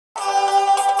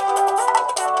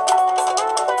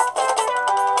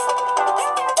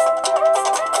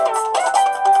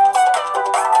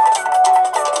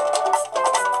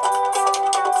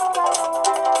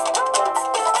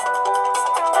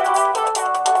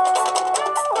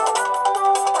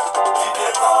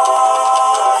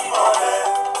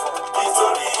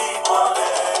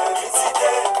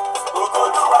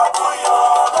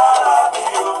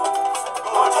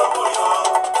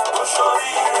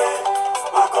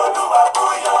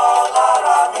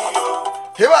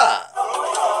Híbà.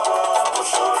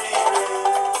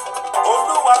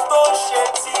 Olúwa tó ṣe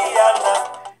ti àná.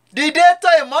 Dìde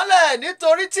tọ̀ ìmọ́lẹ̀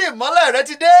nítorí tí ìmọ́lẹ̀ rẹ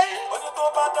ti dé. Oní tó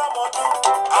bá dámọ̀dún,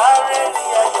 ààrẹ ní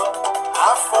ayọ̀,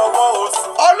 àfọwọ́ oṣù.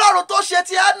 Ọlọ́run tó ṣe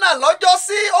ti Hánà lọ́jọ́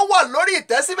sí ó wà lórí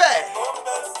ìtẹ́ síbẹ̀. Ó ń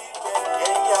bẹ síbẹ̀,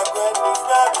 ẹ̀yin àgbẹ̀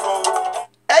nígbàgbọ́.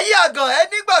 Ẹ̀yin àgàn ẹ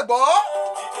nígbàgbọ́.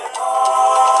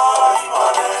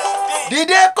 Ìmọ̀lẹ̀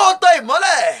Dìde kó tọ̀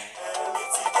ìmọ́lẹ̀. mi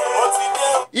ti dé. Ó ti dé.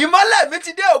 Ìmọ́lẹ̀ mi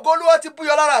ti dé, ògo Olúwa ti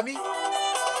búyọ lára mi.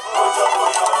 Ọjọ́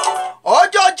bóyá.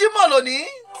 Ọjọ́ Jímọ̀ lónìí.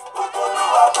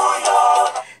 Olúwa bóyá.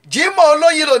 Jímọ̀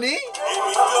olóyin lónìí.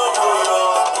 Èmi yóò bóyá.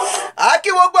 A kí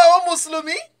gbogbo àwọn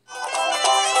Mùsùlùmí.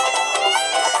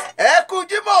 Ẹ kú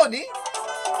Jímọ̀ òní.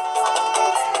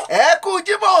 Ẹ kú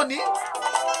Jímọ̀ òní.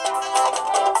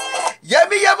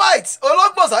 Yẹmí Yemite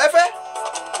olóògbòsáfẹ́fẹ́.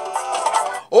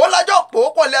 Òun lájọ́ pò ó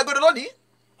pọ̀ lé agodo lónìí.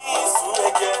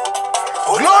 Ìsúlẹ̀ jẹ́.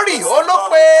 Glory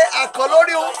olópe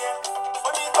àkọlórí òun.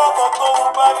 Onítọ̀kọ̀ tó ń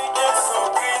bá rí Jésù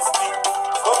Kristi,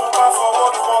 tó ń bá fọwọ́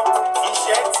kan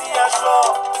iṣẹ́ tí aṣọ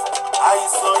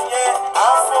àìsàn yẹn á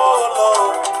fò lọ.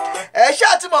 Ẹ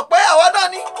ṣáà ti mọ̀ pé àwa náà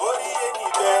ní. Orí ẹni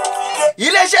bẹ́ẹ̀ dídé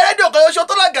Iléeṣẹ́ rédíò kan ṣoṣo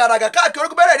tó lágàràgà káàkiri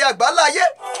orúkọ bẹ̀rẹ̀ ní àgbáńlá ayé.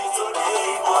 nítorí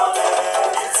ìmọ̀lẹ̀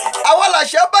mi ti dé. Àwa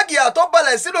làṣẹ bágìyà tó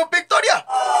balẹ̀ sínú Victoria.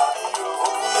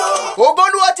 Ògo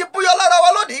Olúwa ti búyọ lára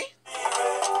wa lónìí.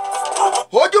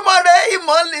 Ojúmọ́ rẹ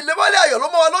ìmọ́lẹ̀ ayọ̀ ló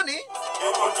mọ́ wa lónìí.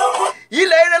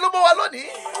 Ilẹ̀ ire ló mọ́ wa lónìí.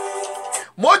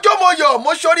 Mo jó mo yọ̀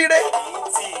mo ṣoríire.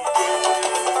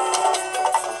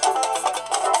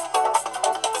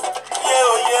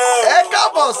 Ẹ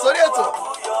káàbọ̀ sórí ètò.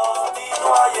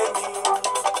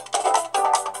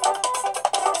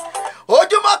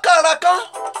 Ojúmọ́ kàrà kan.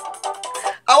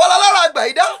 Àwa lálára àgbà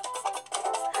yìí dá.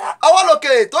 Àwa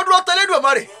lòkè tó dúró tẹ́lẹ̀ dùn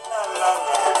ọmọ rẹ̀.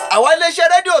 Àwa iléeṣẹ́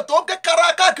rédíò tó ń kékeré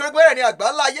káàkiri gbẹ́rẹ̀ ní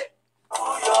àgbáńlá ayé.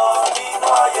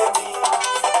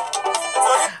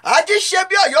 Ají ṣe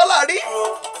bí Ọ̀yọ́ là rí.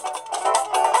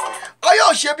 Ọ̀yọ́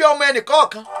ò ṣe bí ọmọ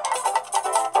ẹnìkọ̀ọ̀kan.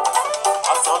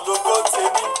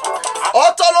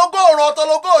 Ọ̀tọ̀lógó òrùn,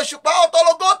 ọ̀tọ̀lógó òṣùpá,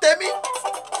 ọ̀tọ̀lógó tèmi.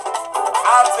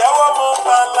 Àtẹ́wọ́ mo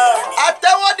bá láàrin.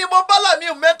 Àtẹ́wọ́ ni mo bá làmì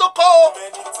ìmẹ́ tó kọ́ o.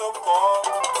 Ẹni tó kọ́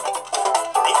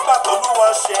nígbà tó lúwa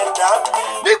ṣẹ̀dá mi.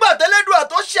 Nígbà tẹ́lẹ́dùà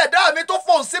tó ṣẹ̀dá mi tó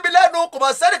fòun síbi lẹ́nu kò mà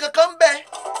sẹ́ni kankan ń bẹ.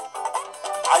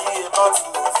 Ayé ẹ má tu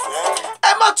ìfẹ́.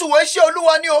 Ẹ má tùwọ̀ iṣẹ́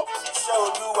Olúwa ni o. Iṣẹ́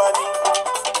Olúwa ni.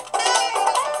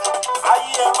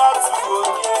 Ayé ẹ má tu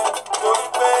òye torí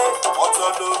pé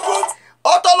ọ̀tọ̀lógó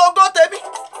Ọ̀tọ̀lógó tèmi.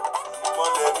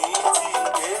 ìmọ̀lẹ̀ mi ti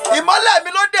dé. Ìmọ́lẹ̀ mi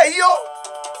ló dé yìí o.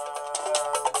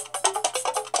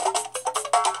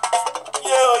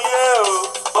 Yé o yé o,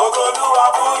 ògo Olúwa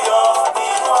búyọ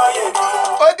nínú ayé mi.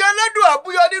 Ògo Ẹlẹ́dùà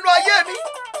búyọ nínú ayé mi.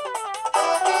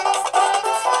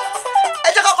 Ẹ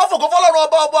jẹ́ ká kọ́ fògo fọ́lọ́run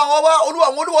ọba àwọn ọba Olúwa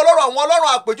àwọn olúwa ọlọ́run àwọn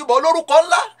ọlọ́run àpèjúbọ̀ olórúkọ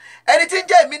ńlá. Ẹni tí ń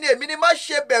jẹ́ èmi ni má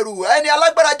ṣe bẹ̀rù. Ẹni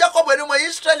alágbára Jacob ẹni mọ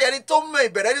Israẹli, ẹni tó mọ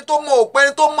ìbẹ̀rẹ̀, ẹni tó mọ òpin,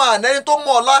 ẹni tó mọ àná, ẹni tó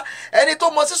mọ ọ̀la, ẹni tó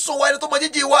mọ sísun wa, ẹni tó mọ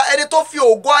jíjí wa, ẹni tó fi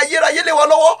ògo ayérayé lé wa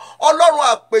lọ́wọ́, ọlọ́run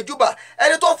àpèjúbà,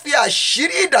 ẹni tó fi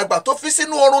àṣírí ìdàgbà tó fi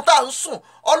sínú oorun tá à ń sùn,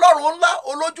 ọlọ́run ńlá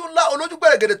olójú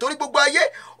gbẹ̀rẹ̀gẹ̀dẹ̀ torí gbogbo ayé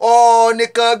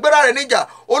ọ̀nìkan gbéra rẹ̀ níjà,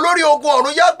 olórí ogun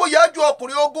ọ̀run yágbóyájú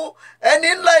ọkùnrin ogun, ẹni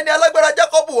ńlá ẹni alágbára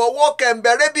Jacob ọwọ́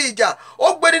kẹ̀m̀bẹ̀rẹ̀ bí ìjà,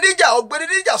 ó gbéni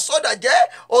níjà sọ́dà jẹ́,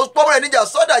 òpópó rẹ̀ níjà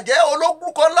sọ́dà jẹ́,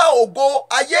 olórúkọ ńlá ògo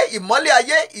ayé, ìmọ́lẹ̀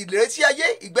ayé, ìrètí ayé,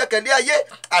 ìgbẹ́kẹ̀lé ayé,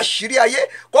 àṣírí ayé,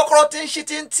 kọ́kọ́rọ́ tí ń ṣí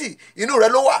tí ń tì inú rẹ̀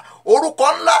ló wà, orúkọ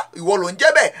ńlá ìwọ ló ń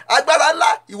jẹ́ bẹ́ẹ̀, agbára ńlá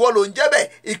ìwọ ló ń jẹ́ bẹ́ẹ̀,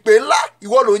 ìpè ńlá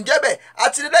ìwọ ló ń jẹ́ bẹ́ẹ̀,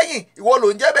 àtìlẹ́yìn ìwọ ló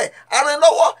ń jẹ́ bẹ́ẹ̀,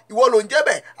 arìnlọ́wọ́ ìwọ ló ń jẹ́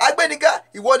bẹ́ẹ̀, agbéniga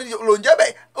ìwọ ló ń jẹ́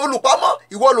bẹ́ẹ̀, olùpamọ́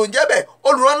ìwọ ló ń jẹ́ bẹ́ẹ̀,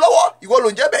 olùrànlọ́wọ́ ìwọ ló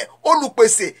ń jẹ́ bẹ́ẹ̀,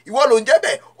 olùpèsè ìwọ ló ń jẹ́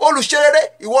bẹ́ẹ̀, olùṣerere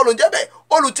ìwọ ló ń jẹ́ bẹ́ẹ̀,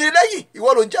 olùtìlẹ́yìn ìwọ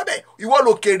ló ń jẹ́ bẹ́ẹ̀, ìwọ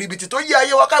ló kèrìbìtì tó yí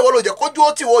ayé wa ká, ìwọ ló jẹ́ kójú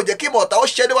ó tì wọ́n jẹ́ kí mọ̀ọ́ta ó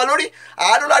ṣẹ́ lé wa lórí.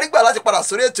 Àánú la rí gbà láti padà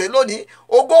sórí ètò yìí lónìí.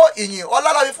 Ògo ìyìn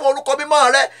ọlá la fi fún orúkọ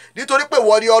mímọ́ rẹ nítorí pé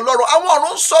ìwọ ni Ọlọ́run. Àwọn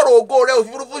ọ̀run ń sọ̀rọ̀ ògo rẹ,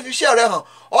 òfurufú fi iṣẹ́ rẹ hàn,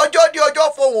 ọjọ́ dé ọjọ́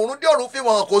fohùn, òrùn dé òrùn fi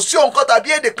wọn, kò sí ohun kan tàbí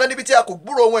èdè kan níbi tí a kò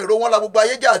gbúrò wọn, èrò wọn la gbogbo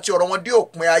ayé jẹ́ àti ọ̀rọ̀ wọn dé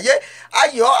òpin ayé.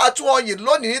 Ayọ̀ àtúwọ̀nyìn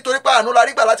lónìí nítorí pé àánú la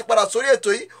rí gbà láti padà sórí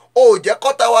ètò yìí. Ó jẹ́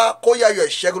kọ́ta wa kó yayọ̀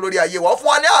ìṣẹ́gun lórí ayé wa, fún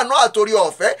wa ní àánú àtòrí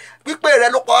ọ̀fẹ́, pípé rẹ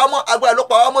ló pa wá mọ́, agbára ló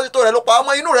pa wá mọ́, títọ́ rẹ ló pa wá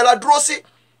mọ́, inú rẹ la dúró sí.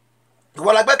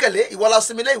 Ìwọ la gbẹ́kẹ̀lé, ìwọ la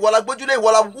sinmilé, ìwọ la gbójúlé,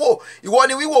 ìwọ la wò, ìwọ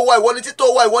ni wíwò wa, ìwọ ni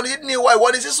títọ́ wa, ìwọ ni ní wa,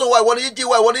 ìwọ ni sísun wa, ìwọ ni jíjí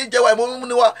wa, ìwọ ni jíjẹ wa, ìwọ ni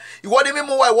mímú wa, ìwọ ni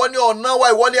mímú wa, ìwọ ni ọ̀nà wa,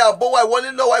 ìwọ ni ààbò wa, ìwọ ni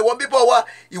lílọ wa, ìwọ bíbọ̀ wa,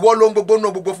 ìwọ lohun gbogbo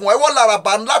nù gbogbo fún wa, ìwọ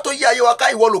làràbà ńlá tó yí ayé wa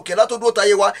ká, ìwọ lòkè ńlá tó dúró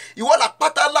tayé wa, ìwọ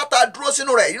làpáta ńlá tá a dúró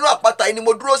sínú rẹ̀, inú àpáta yìí ni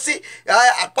mo dúró sí,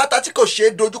 àpáta tí kò ṣeé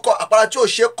dojúkọ, àpáta tí ò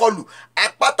ṣeé kọlù,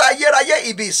 àpáta ayérayé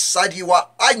ibi ìsádi wa.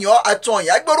 Àyàn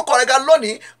àtúnyàn agbórúkọ rẹ̀ ga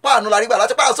lónìí, páànù la rí gbà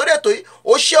láti pààrọ̀ sórí ètò yìí.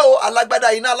 Ó ṣé o alágbádá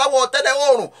iná aláwọ̀ tẹ́lẹ̀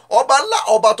oòrùn ọba ńlá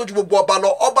ọba tó ju gbogbo ọba lọ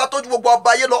ọba tó ju gbogbo ọba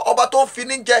ayé lọ ọba tó ń fi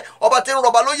ní jẹ ọba tí ń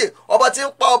rọba lóyè ọba tí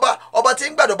ń pa ọba ọba tí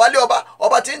ń gbàdọ̀bálẹ̀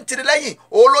ọba tí ń tiri lẹ́yìn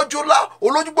olójú ńlá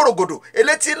olójú gbòrògbòdò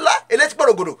elétí ńlá elétí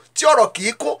gbòrògbòdò tí ọ̀rọ̀ kì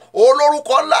í kún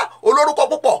olórúkọ ńlá olórúkọ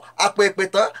púpọ̀ àpèpè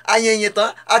tán ayẹyìn tán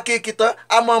akéèkì tán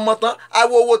amọ̀ọ̀mọ̀ tán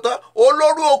awowo tán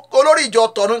olórí ìjọ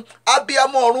tọ̀run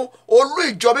abiyamọ ọ̀run olú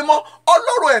ìjọ mímọ́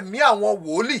ọlọ́run ẹ̀mí àwọn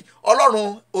wòlíì ọlọ́run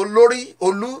olórí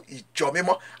olú ìjọ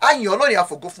mímọ́ àyìn ọlọ́run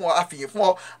àfògo fún ọ àfìyìn fún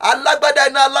ọ alágbádá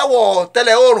iná aláwọ̀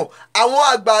tẹ́lẹ̀ oòrùn àwọn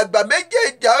àgbààgbà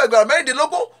méjèèjì àwọn àgbààgbà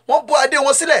mẹ́rìndínlógún wọ́n bọ́ adé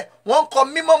wọn sílẹ̀ wọ́n ń kọ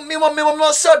mímọ́ mímọ́ mímọ́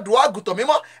mímọ́ sí ọ̀dọ́ àgùntàn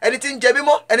mímọ́ ẹni tí ń jẹ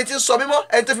mímọ́ ẹni tí ń sọ mímọ́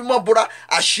ẹni tó fi mọ́ bora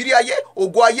àṣírí ayé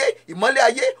ògo ayé ìmọ́lẹ̀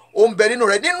ayé ó ń bẹ nínú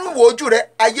rẹ̀ nínú ìwò ojú rẹ̀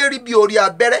ayé rí bí orí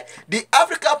abẹ́rẹ́ the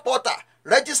African portal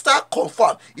register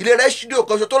confirm ilé rẹ̀ ṣídìí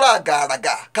kan ṣe tó là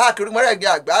gàràgà káàkiri mẹ́rẹ̀ẹ̀gì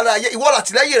àgbáńlá ayé ìwọ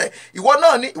làtìlẹ́yìn rẹ̀ ìwọ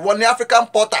náà ni ìwọ ni African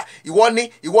portal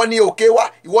ìwọ ni òkè wa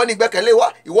ìwọ ni ìgbẹ́kẹ̀lé wa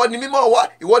ìwọ ni mímọ́ wa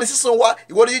ìwọ ni sísun wa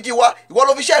ìwọ ni jíjí wa ìwọ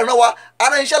ló fi iṣẹ́ ìran wa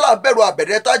ara iṣẹ́ là ń bẹ̀rù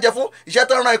àbẹ̀rẹ̀ tó á jẹ fún iṣẹ́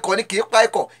tó ń ran ikọ̀ ni kì í pa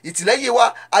ikọ̀ ìtìlẹ́yìn wa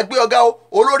agbé ọ̀gá o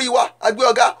olórí wa agbé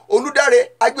ọ̀gá olùdáre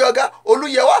agbé ọ̀gá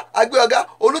olúyẹ wa agbé ọ̀gá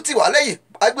olùtìwà lẹ́yìn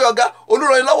agbé ọ̀gá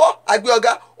olùrànlọ́wọ́ agbé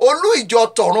ọ̀gá olú ìjọ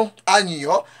tọ̀run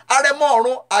àyìnọ́ arẹmọ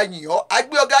ọ̀run àyìnọ́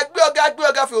agbé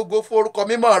ọ̀gá fi ògo fún orúkọ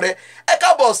mímọ́ rẹ ẹ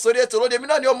káàbọ̀ sórí ètò lóde èmi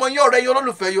náà ni ọmọ yín ọ̀rẹ́ yín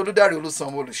olólùfẹ́ yín olùdarí olùsàn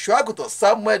olùṣọ́ àgùntàn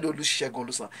Samuel olùṣègùn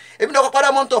olùsàn èmi náà kọ́kọ́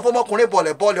dámọ́ ń tàn fọmọkùnrin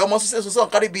bọ̀lẹ̀ ọmọ sísè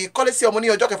kárí bíi kọ́lé sí ọmọ ní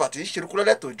ọjọ́ kẹfà tí ń ṣerúkú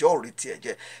lẹ́lẹ́ tòjọ́ òrì tiẹ̀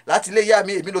jẹ́ láti ilé ìyá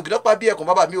mi èmi lògì lọ́pàá bí ẹ̀kún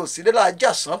bàbá mi ò sí lélà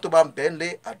ajá sàn tó bá ń bẹ́ẹ̀ lé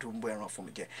àdúgbò ẹran fún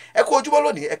mi jẹ ẹ kú ojúmọ́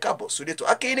lónìí ẹ káàbọ̀ sórí ètò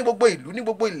akéyín ní gbogbo ìlú ní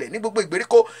gbogbo ilẹ̀ ní gbogbo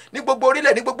ìgbèríko ní gbogbo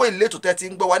orílẹ̀ ní gbogbo ìletò tẹ́ ti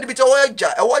ń gbọ́ wa níbi tí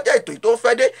ọwọ́ ọjà ètò tó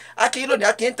fẹ́ dé akéyín lónìí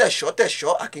akéyín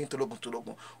tẹ̀ṣọ́ akéyín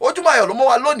tológun ojúmọ́ ayọ̀ ló mọ́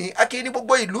wa lónìí akéyín ní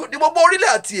gbogbo ìlú ní gbogbo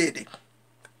orílẹ̀ àti èdè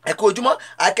ẹ kú ojúmọ́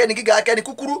akẹ́ni gíga akẹ́ni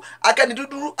kúkúrú akẹ́ni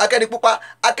dúdú akẹ́ni pupa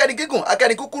akẹ́ni gígùn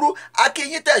akẹ́ni kúkúrú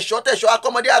akíyín tẹ̀ṣọ́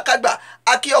akọ́mọdé akágbà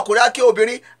akí ọkùnrin akí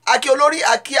obìnrin akí olórí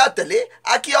akí àtẹ̀lé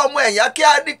akí ọmọ ẹ̀yìn akí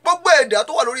ní gbogbo èdè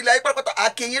tó wà lórí ilẹ̀ ayé pátápátá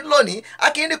akíyín lónìí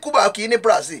akíyín ní Cuba akíyín ní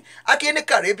Brazil akíyín ní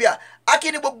Caribbean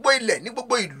akí ní gbogbo ilẹ̀ ní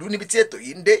gbogbo ìlú níbi tí ètò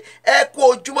yìí ń dé ẹ kú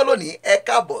ojúmọ́ lónìí ẹ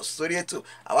káàbọ̀ sórí ètò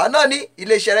àwa náà ní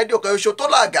iléeṣẹ́ rédíò kan oṣù tó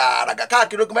là gàràgà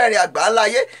káàkiri ogun mẹ́rin àgbáńlá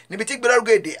ayé níbi tí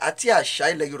gbẹrẹrúgẹ èdè àti àṣà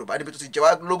ilẹ̀ Yorùbá níbi tó ti jẹ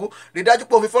wá lógún rí dájú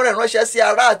pé òfin fọ́nrán ìránṣẹ́ sí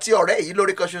ará àti ọ̀rẹ́ èyí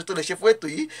lórí kan ṣoṣo tó lè ṣe fún ètò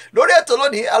yìí lórí ètò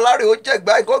lónìí alárè ó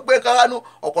jẹ̀gbá ìkọ́gbé káránú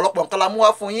ọ̀pọ̀lọpọ̀ nǹkan la mú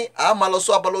wá fún yín a máa lọ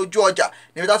sọ abala ojú ọjà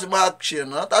níbi tá a ti máa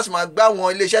ṣèrànà tá a sì máa gbá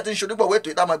àwọn iléeṣẹ́ tí ń ṣonígbọ̀wọ́ ètò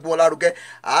yìí tá a máa gbé wọn lárugẹ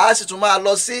a sì tún máa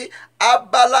lọ sí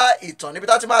abala ìtàn níbi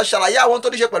tá a ti máa ṣàlàyé àwọn tó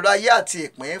ní ṣe pẹ̀lú ayé àti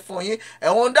ìpín fún yín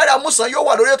ẹ̀wọ̀n Dáre Amúsàn yóò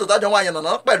wà lórí ètò tájọ wọn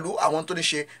àyànnà pẹ̀lú àwọn tó ní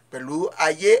ṣe pẹ̀lú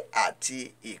ayé àti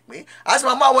ìpín a sì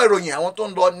máa mú àwọn ìròyìn àwọn tó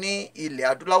ń lọ ní ilẹ̀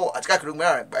adúláwọ̀ àti káàkiri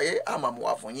mẹ́rin àgbáyé a máa mú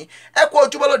wá fún yín ẹ kú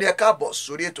ojúmọ́ lónìí ẹ káàbọ̀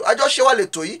sórí ètò àjọṣe wa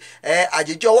lètò yìí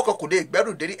àjèjì ọwọ́ kan kò lè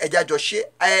gbẹ́rù dérí ẹjẹ́ àjọṣe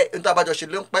nítorí àbájọṣe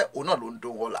ló ń pẹ́ òun náà ló ń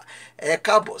dún wọn là ẹ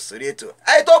káàbọ̀ sórí ètò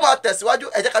ẹ tó máa tẹ̀síwájú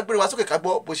ẹ jẹ́ ká gbé wa sókè ká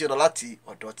gbọ́ bó ṣe lọ láti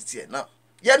ọ̀dọ̀ títí ẹ̀ náà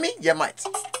Yẹmí Yemite.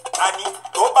 àní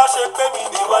tó bá ṣe pé mi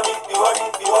níwọ́ ní.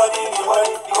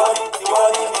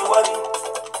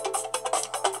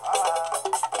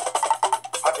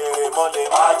 Akèrè mọ́lẹ̀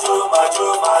májó.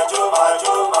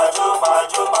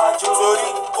 Torí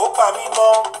ó pa mí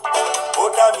mọ́, ó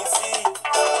dá mi sí,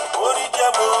 orí jẹ́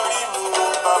mo rí mu,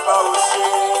 bàbá ò ṣe.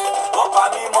 Ó pa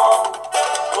mí mọ́,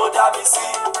 ó dá mi sí,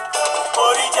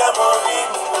 orí jẹ́ mo rí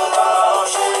mu, bàbá ò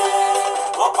ṣe.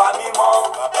 Ó pa mí mọ́,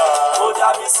 ó dá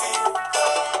mi sí.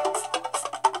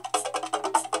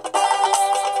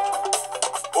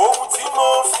 Ohun tí mo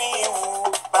fi wù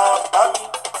bàbá mi,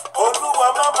 Olúwa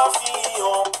má má fi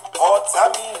hàn ọ̀tá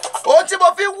mi. Ohun tí mo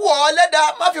fi wù ọ́ lẹ́dàá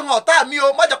má fi hàn ọ̀tá mi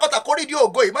o má jẹ́ kọ́ta kórìdí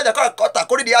ògo yìí má jẹ́ kọ́ta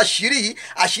kórìdí àṣírí yìí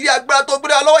àṣírí agbára tó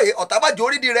gbéra lọ́wọ́ yìí ọ̀tá má jẹ́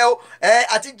orídìí rẹ o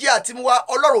àti jẹ́ àti mú wa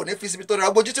Ọlọ́run ò ní fi síbi tó nira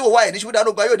gbójú tí wò wá ẹ̀ ní ṣubú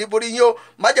dánú gba yóò ní borí yín o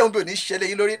má jẹ́ ohun bí ò ní ṣẹlẹ̀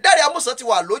yín lórí Dáre Amúsàn ti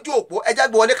wà lójú òpó ẹjá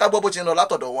gbé wọlé ká gbọ́ bó ti ń lọ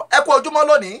látọ̀dọ̀ wọn ẹ kú ojúmọ́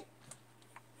lónìí.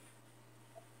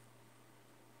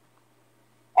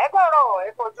 ẹ káàárọ̀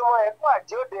ẹ kojúmọ́ ẹ kú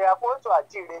àjíòde akóńtò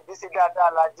àti ìrèbí sí dáadáa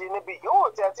lajì níbi yòówù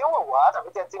tí ẹ ti ń wò wá tàbí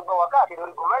tí ẹ ti ń gbọ́ wá káàkiri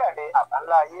orígun mẹ́rẹ̀ẹ̀rin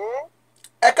àgbáńlá ayé.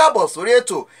 ẹ káàbọ̀ sórí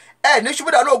ètò ẹ ní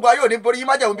ṣubú dànù ogun ayé òní borí yín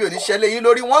májàmú bí òní ṣẹlẹ̀ yín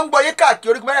lórí wọ́n ń gbọ́ yín káàkiri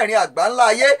orígun mẹ́rẹ̀ẹ̀rin àgbáńlá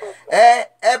ayé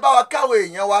ẹ bá wa káwọn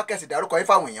èèyàn wa kẹsì dárúkọ yín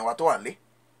fáwọn èèyàn wa tó wà nílé.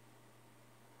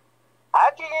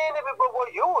 akíyín níbi gbogbo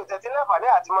yòówù tẹ́tí láǹfààní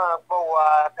àti máa gbọ́ wá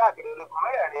káàkiri orígun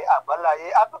mẹ́rẹ̀ẹ̀rin àgbáńlá ayé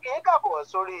atúkìyín káàbọ̀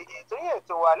sórí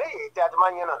ètò wa léyìí tí a ti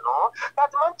máa ń yànnàná tá a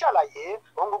ti máa ń ṣàlàyé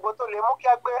ohun gbogbo tó lè mú kí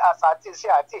a gbé àṣà àti ìṣe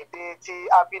àti èdè tí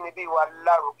abínibí wa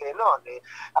lárugẹ náà ni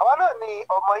àwa náà ni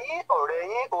ọmọ yín ọ̀rẹ́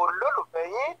yín olólùfẹ́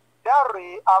yín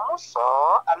Dáre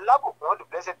Amúsàn Alábùkún the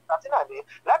blessed Katina ní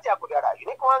láti Àgùdàrà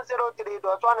Unique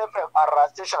 103.1 FM Ara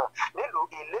station nílùú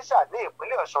Ìléṣà ní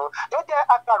ìpínlẹ̀ Ọ̀ṣun tó jẹ́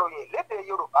akàròyìn lédè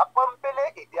Yorùbá pọ́nbélé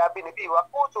èdè abínibí wa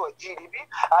kóòtù òjìrìbí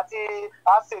àti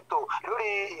àṣetò lórí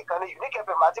ìkànnì Unique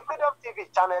FM àti Freedom TV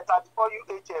channel 34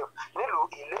 UHF nílùú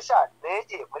Ìléṣà ní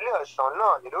ìpínlẹ̀ Ọ̀ṣun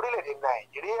náà ní lórílẹ̀‐èdè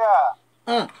Nàìjíríà.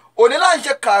 òní là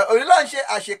ń ṣe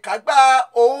àṣekágbá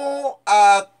ohun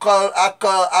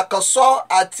àkànṣọ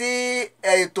àti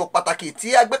ètò pàtàkì tí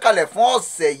a gbé kalẹ̀ fún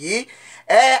ọ̀sẹ̀ yìí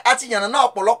a ti yànnàná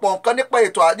ọ̀pọ̀lọpọ̀ nǹkan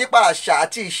nípa àṣà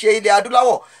àti ìṣe ilẹ̀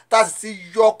adúláwọ̀ tá a sì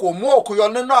ti yọ kò mú òkú yọ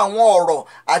nínú àwọn ọ̀rọ̀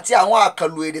àti àwọn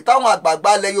àkànlò èdè táwọn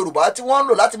àgbààgbà ilẹ̀ Yorùbá tí wọ́n ń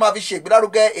lò láti máa fi ṣe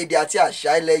ìgbélárugẹ èdè àti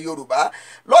àṣà ilẹ̀ Yorùbá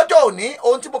lọ́jọ́ òní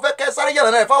ohun tí mo fẹ́ kẹ́ sáré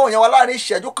yànnàná ẹ̀ fáwọn èèyàn wa láàrin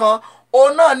ìṣẹ́jú kan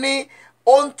òun náà ni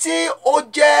ohun tí ó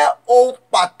jẹ́ ohun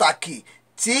pàtàkì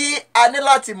tí a ní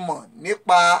láti mọ̀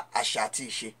nípa àṣà àti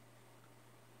ìṣe.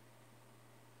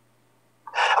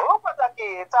 Àwọn pàtàkì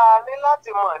tá a ní láti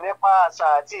mọ̀ nípa àṣà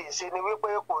àti ìṣe ni wípé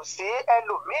kò sí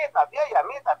ẹlòmíì tàbí ẹ̀yà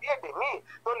míì tàbí èdè míì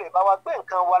tó lè bá wa gbé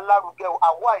nǹkan wa lárugẹ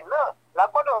àwa náà la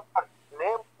gbọ́dọ̀ ní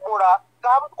múra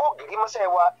ká kó gìrì mọ́ṣẹ́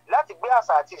wa láti gbé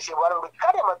àṣà àti ìṣe wa lárugẹ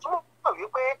kárẹ̀mọ̀ tún mọ̀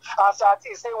wípé àṣà àti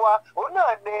ìṣe wa òun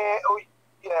náà ni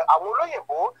àwọn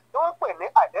olóyìnbó tí wọ́n pè ní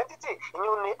identity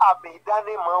ìyún ni àmì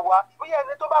ìdánimọ̀ wa bóyá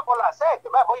ẹni tó bá kọlà sẹ́ẹ̀kì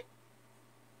báyìí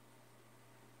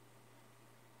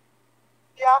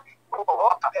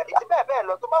àti bẹ́ẹ̀ bẹ́ẹ̀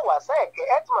lọ tó bá wà sẹ́ẹ̀kẹ́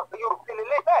ẹ ti mọ̀ pé Yorùbá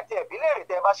lélẹ̀ bẹ́ẹ̀ tí ẹ̀bí léèrè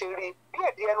tẹ́ ẹ bá ṣe rí bí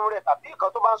èdè ẹnu rẹ̀ tàbí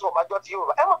nǹkan tó bá ń sọ ọ̀bájọ́ ti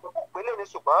Yorùbá ẹ mọ̀ pé kò gbélé ni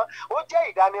ṣùgbọ́n ó jẹ́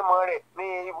ìdánimọ̀ rẹ̀ ní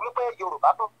wípé Yorùbá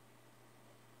tó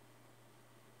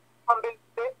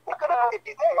pọ́nbélé ìkànnì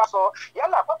èdè tẹ́ ẹ bá sọ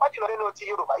yálà pápá jùlọ nínú ti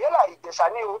Yorùbá yálà Ìjẹ̀ṣà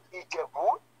ní o Ìjẹ̀bú.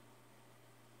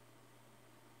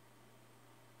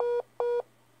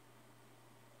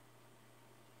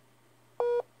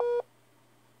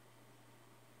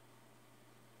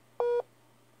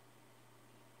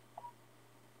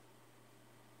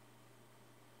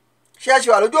 ṣé ẹ ṣe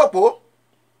wà lójú òpó?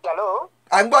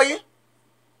 à ń gbọ́ yín.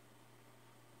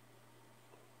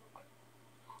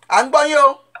 à ń gbọ́ yín o.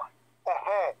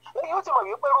 lẹ́yìn ó ti mọ̀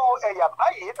wípé irú ẹ̀yà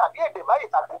báyìí tàbí èdè báyìí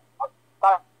tàbí.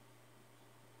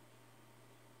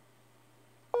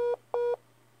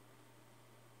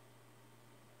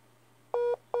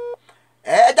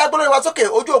 ẹ já gbóná wa sókè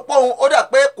ojú òpó òun ó dà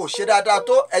pé kò ṣe dáadáa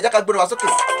tó ẹ já ká gbóná wa sókè.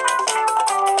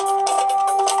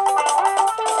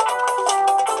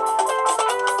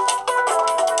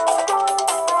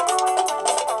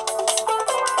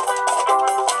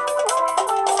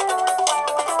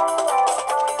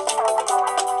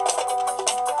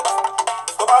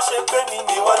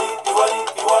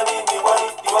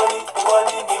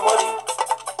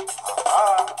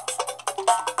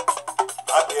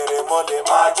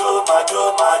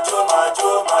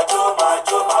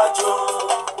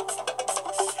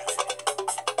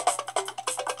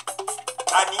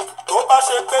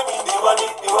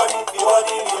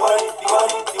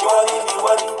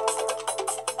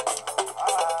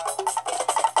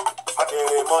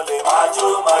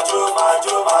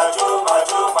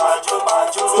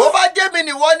 tó bá jẹ́ mi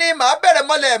nìwọ ni màá bẹ̀rẹ̀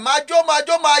mọ́lẹ̀ máa jó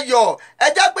máa yọ̀ ẹ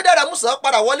já gbé Dáre Amúsàn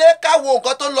padà wọlé ká wo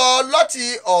nǹkan tó lọ láti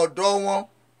ọ̀dọ̀ wọn.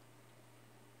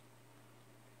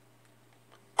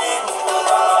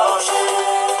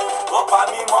 ó pa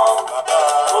mí mọ́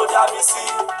ó dá mi sí.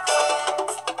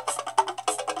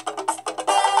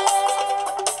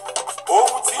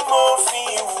 ohun tí mo fi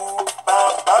wù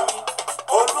bàbá mi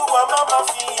Olúwa má má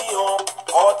fi hàn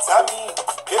ọ̀tá mi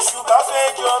èṣù bá fẹ́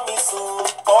jọ mi sùn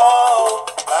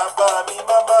bàbá mi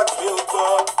má má gbé ọgbọ́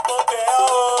mo bẹ̀ ọ́.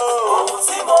 ohun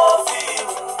tí mo fi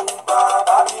wù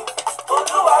bàbá mi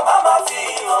Olúwa má má fi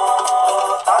hàn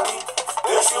ọ̀tá mi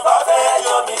èṣù bá fẹ́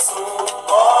jọ mi sùn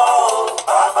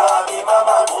bàbá mi má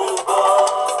má gbé ọgbọ́.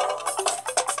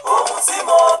 ohun tí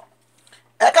mo.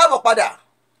 ẹ káàbọ̀ padà.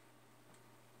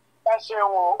 ẹ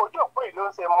ṣeun ojú òpó ìlú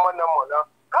ń ṣe mọ̀nàmọ́ná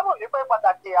kábọ̀ wípé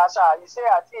pàtàkì àṣà ìṣe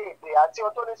àti èdè àti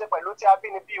ohun tó ní ṣe pẹ̀lú ti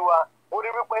abínibí wa orí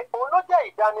wípé òun ló jẹ́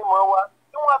ìdánimọ̀ wa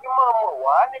tí wọ́n á fi máa mọ̀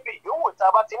wá níbi ìyówù tá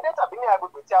a bá ti ń dé tàbí ní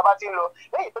agbègbè tí a bá ti ń lọ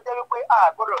lẹ́yìn tó jẹ́ wípé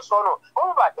a gbọ́dọ̀ sọnù ó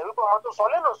ń bàjẹ́ wípé ọmọ tó sọ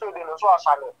lẹ́nu sọ èdè ló sọ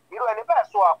àṣàlẹ̀ irú ẹni bẹ́ẹ̀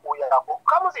sọ àpò ìyàràpọ̀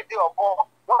kámúsì dé ọ̀bọ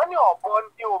wọn ní ọ̀bọ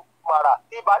ní òmàrà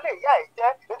ìbálẹ̀ ìyá ẹ̀ jẹ́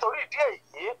nítorí ìdí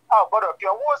èyí a ò gbọ́dọ̀ fi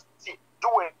ọwọ́ òsì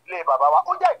júwe ilé bàbá wa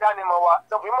ó jẹ́ ìdánimọ̀ wa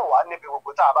tó fi mọ̀ wá níbi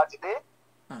gbogbo tá a bá ti dé.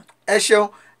 ẹ ṣeun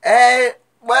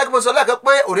bóyá kí mo sọ lẹ́ẹ̀kan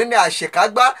pé òní ni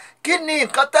àṣekágbá kí ni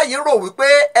nǹkan tẹ́yìn rò wípé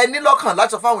ẹ ní lọ́kàn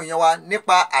láti sọ fáwọn èèyàn wa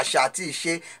nípa àṣà àti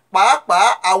ìṣe pàápàá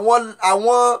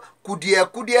àwọn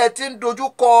kùdìẹ̀kudiẹ tí ń dojú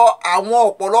kọ àwọn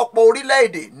ọ̀pọ̀lọpọ̀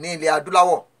orílẹ̀-èdè ní ilẹ̀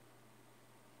adúláwọ̀.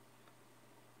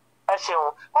 ẹ ṣeun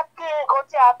wọ́n kí nǹkan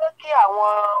tí a fẹ́ kí àwọn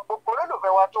gbogbo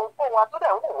olólùfẹ́ wa tó ń pọ̀ wa tó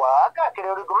dẹ̀ ń wò wá káàkiri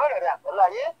orígun mẹ́rẹ̀ẹ̀rin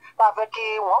àgbáláyé tá a fẹ́ kí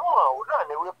wọ́n mọ̀ òun náà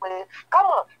ni wípé ká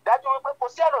mọ̀ dájú wípé kò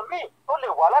sí ẹlòmíì tó lè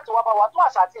wá láti wá bá wa tún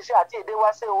àṣà àti ìṣe àti èdè wa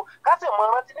ṣe o ká sì mọ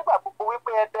rántí nígbà gbogbo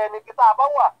wípé ẹdẹ níbi tá a bá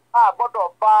wà a gbọ́dọ̀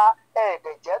bá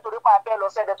ẹ̀ẹ́dẹ̀ jẹ́ torí pé a fẹ́ lọ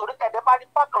sẹ́dẹ̀ torí kẹ̀dẹ̀ bá rí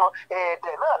bákan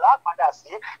ẹ̀ẹ́dẹ̀ náà lápadà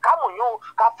sí kámọ̀ yóò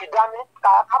ká fi dání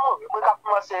ká mọ̀ wípé ká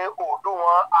fún wọn ṣe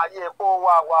òdiwọ̀n ayé kó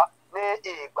wa ní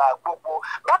ìgbà gbogbo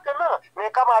bákan náà ni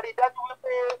ká máa rí i dájú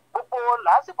wípé gbogbo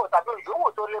lásìkò tàbí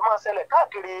òyòwò tó lè máa ṣẹlẹ̀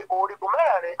káàkiri orígun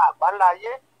mẹ́rẹ̀ẹ̀rin àgbáńlá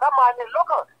ayé ká máa ní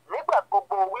lọ́kàn nígbà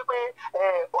gbogbo wípé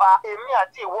èmi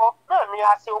àti ìwọ náà ni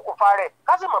a ṣe okùnfà rẹ̀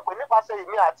ká sì mọ̀ pé nípasẹ̀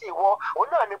èmi àti ìwọ òun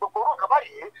náà ni gbogbo orú nǹkan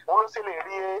báyìí òun ló ṣe lè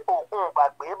rí òkun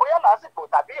gbàgbé bóyá lásìkò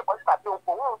tàbí ìpọ́njú tàbí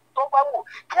ohunkóhun tó bá wù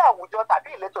kí àwùjọ tàbí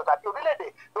ìletò tàbí orílẹ̀-èdè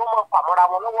ló mọ fàmọ́ra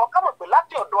wọn lọ́wọ́ ká mọ̀ pé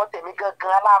láti ọ̀dọ̀ tèmi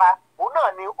gangan lára òun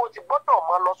náà ni ó ti gbọ́dọ̀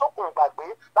mọ lọ sókun gbàgbé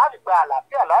láti gba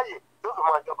àlàáfíà láàyè tó fi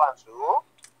mọ ìjọba àtúrò.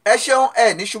 ẹ ṣeun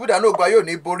ẹ ní ṣubú dànù ògbà yóò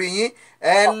ní borí yín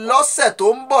lọ́sẹ̀ tó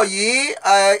ń bọ̀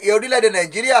yìí orílẹ̀-èdè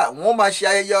nàìjíríà wọ́n máa ṣe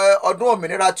ayẹyẹ ọdún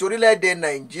òmìnira ti orílẹ̀-èdè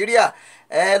nàìjíríà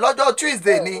lọ́jọ́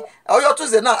tuesday ni ọjọ́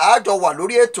tuesday náà àjọ wà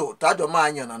lórí ètò tájọ máa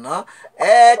yànnàná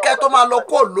kẹ́ tó máa lọ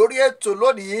kó lórí ètò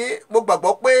lónìí mo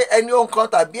gbàgbọ́ pé ẹni ohun kan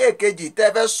tàbí èkejì tẹ́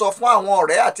fẹ́ sọ fún àwọn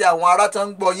ọ̀rẹ́ àti àwọn ará tó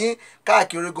ń gbọ́ yín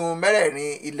káàkiri orígun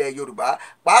mẹ́rẹ̀ẹ̀rin ilẹ̀ yorùbá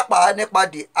pàápàá nípa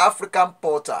the african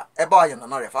portal ẹ bá wa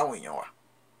yànnàná rẹ̀ fáwọn èèyàn wa.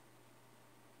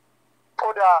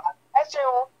 kódà ẹ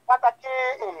ṣeun pàtàkì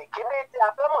ìkíní tí a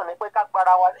fẹ́ mọ̀ ní pé ká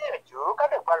gbára wa ní ìjú ká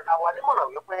lè gbára wa nímọ̀ràn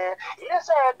wípé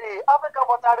iléeṣẹ́ the African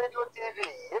Portal Radio TV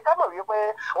yìí ká mọ̀ wípé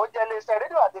ó jẹ́ iléeṣẹ́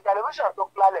rédíò àti tẹlifíṣàn tó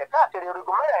gbalẹ̀ káàkiri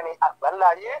orígun mẹ́rẹ̀ẹ̀rin àgbáńlá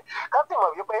ayé ká sì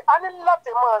mọ̀ wípé a ní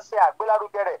láti máa ṣe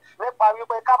àgbélárugẹ rẹ̀ nípa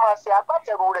wípé ká máa ṣe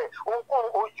agbátẹrù rẹ̀ ohunkóhun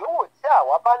òyòwò tí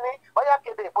àwa bá ní bóyá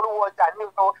kéde ìpolówó ọjà ní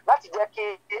o láti jẹ́ kí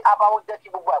abáwọ́ jẹ́ kí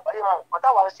gbogbo àgbáyé mọ̀ nǹkan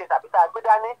táwa ń ṣe tàbí tá a gbé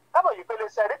dání ká mọ̀ wípé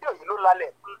iléeṣẹ́ rédíò yìí ló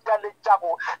lálẹ̀ jálé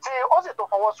jábo tí ó sì tó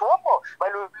fọwọ́sowọ́pọ̀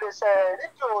pẹ̀lú iléeṣẹ́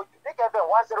rédíò Unique FM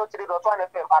 103.1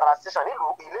 FM ara station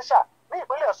nílùú Ìléṣà ní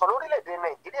ìpínlẹ̀ Ọ̀ṣun lórílẹ̀‐èdè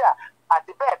Nàìjíríà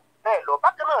àti bẹ́ẹ̀ lọ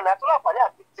bákan náà ní atúláǹfààní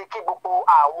àti ti kí gbogbo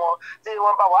àwọn tí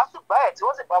wọ́n bá wa ṣùgbọ́n ẹ̀ tí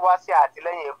wọ́n sì bá wa ṣe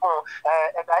àtìlẹ́yìn fún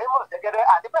ẹ̀ka ìmọ̀ ṣẹ́gẹ́dẹ́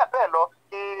àti bẹ́ẹ̀ lọ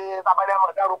kí tabalẹ̀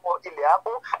máa dárúkọ ilẹ̀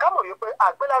ágún kámọ̀ wípé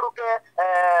àgbélárugẹ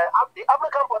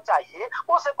African Portal yìí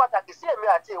ó ṣe pàtàkì sí èmi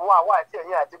àti ìwọ àwa àti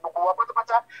ẹ̀yin àti gbogbo wa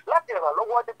pátápátá láti ràn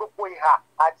lọ́wọ́ ní gbogbo ìhà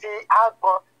àti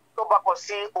àgbọn tó bá kọ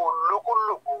sí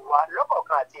olúkúlùkù wa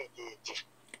lọ́kọ̀ọ̀kan àti èjèèjì.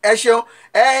 ẹ ṣeun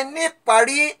ní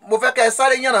parí mo fẹ́ kẹ́ ẹ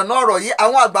sáré yànnàná ọ̀rọ̀ yìí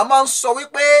àwọn àgbà máa ń sọ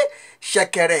wípé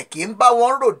ṣẹ̀kẹ̀rẹ̀ kì í bá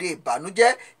wọn ròde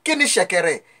ìbànújẹ́ kí ni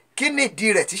ṣẹ̀kẹ̀rẹ̀ kí ni ìdí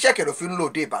rẹ̀ tí ṣẹ̀kẹ̀rẹ̀ fi ń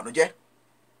lòde ìbànújẹ́.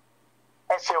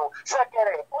 ẹ ṣeun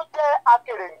ṣẹ̀kẹ̀rẹ̀ ó jẹ́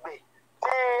akèrèǹgbè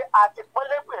tí a ti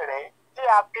pọ́nlẹ́gbè rẹ̀ tí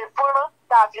a fi fọ́nrán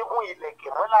tá a fi hun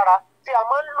ìlẹ̀kẹ̀ mọ́ lára tí a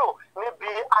máa ń lò níbi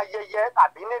ayẹyẹ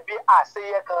tàbí níbi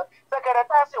àṣeyẹ kan ṣẹ̀kẹ̀rẹ̀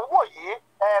tá a sì ń wò yìí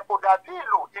kò dàbí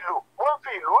ìlù wọ́n fi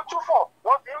ìlù túfọ̀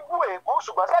wọ́n fi ń wú èébú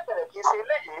ṣùgbọ́n ṣẹ̀kẹ̀rẹ̀ kì í ṣe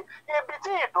eléyìí ibi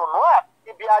tí ìdùnnú àti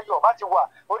ibi ayọ̀ bá ti wà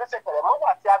oníṣẹ̀kẹ̀rẹ̀ mọ́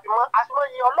wà tí a fi máa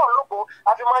yin Ọlọ́run lógo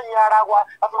a fi máa yin ara wa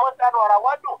a fi máa dánú ara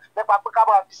wa dùn nípa pé ká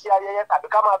máa fi ṣe ayẹyẹ tàbí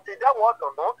ká máa fi dáwọ́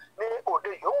ọ̀dùnnú ní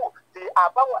òde yòówù tí a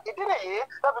bá wà ìdí nìyí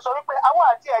láti sọ wípé àwọn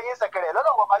àti ẹ̀yin ṣẹ̀kẹ̀rẹ̀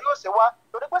lọ́dọ̀ bàbá yóò ṣe wá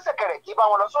torí pé ṣẹ̀kẹ̀rẹ̀ kì í bá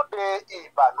wọn lọ sóde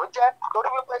ìbànújẹ́ torí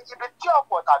wípé ibi tí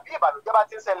ọ̀pọ̀ tàbí ìbànújẹ́ bá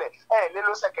ti ń ṣẹlẹ̀ lè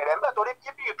lo ṣẹ̀kẹ̀rẹ̀ ńbẹ̀ torí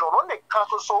ibi ìdùnnú nìkan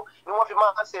ṣoṣo ni wọ́n fi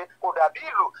máa ń ṣe kò dàbí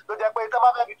ìlù tó jẹ́ pé tí wọ́n bá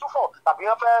fẹ́ fi túfọ̀ tàbí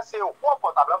wọ́n fẹ́ ṣe òkú ọ̀pọ̀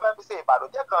tàbí wọ́n fẹ́ fi ṣe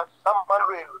ìbànújẹ́ kan wọ́n máa ń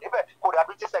lo ìlù níbẹ̀ kò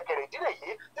dàbí tí ṣẹ̀kẹ̀rẹ̀ ìdí nìyí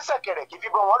tí ṣẹ̀kẹ̀rẹ̀ kì í fi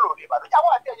bọ́ wọn lò ní ìbànújẹ́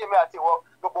àwọn àti ẹ̀yẹ́mi àti ìwọ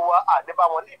gbogbo wa àníbá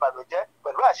wọn ní ìbànújẹ́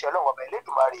pẹ̀lú àṣẹ Ọlọ́run ọba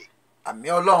Elédùmarè. àmì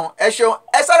Ọlọ́run ẹ ṣeun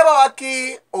ẹ sáré bá wa kí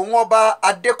òun ọba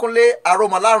Adékúnlé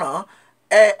Arómọláràn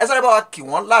ẹ sáré bá wa kí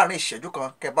wọn láàrin ìṣẹ́jú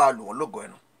kan kẹ́ bá lù wọn lógo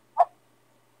ẹnu.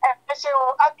 ẹ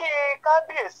ṣeun akí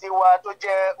kábíyèsí wa tó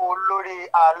jẹ́ olórí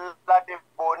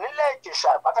aládìbò nílẹ̀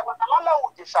Ìjẹ̀ṣà pátápátá lálẹ́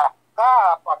Ìjẹ̀ṣà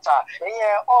káàpàtà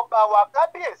ìyẹn ọba wa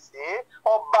kábíyèsí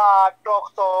ọba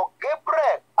Dr.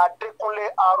 Gabriel Adékúnlé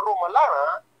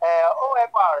Arómọláràn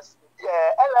OFRs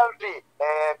LLD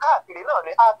káàkiri náà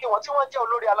ni akí wọn tí wọ́n jẹ́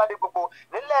olórí aládé gbogbo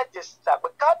nílẹ̀ Ìjẹ̀ṣà pé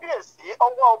kábíyèsí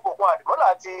ọwọ́ ògbógun àdìmọ́lá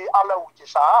àti aláwọ̀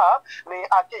Ìjẹ̀ṣà ni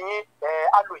akíyín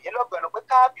alòyìn lọ́gbẹ̀ẹ́nu pé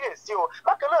kábíyèsí o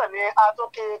bákan náà ni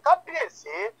atúnkè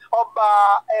kábíyèsí ọba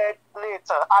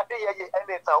Ẹnìtàn Adéyẹyẹ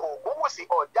Ẹnìtàn Ògúnwùsì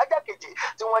Ọ̀jájá kejì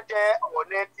tí wọ́n jẹ́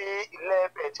ọ̀nẹ́ ti ilẹ̀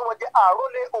Ifẹ̀ tí wọ́n jẹ́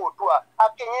àrólé Oòduà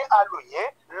akíyín alòyìn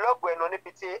lọ́gbẹ̀ẹ́nu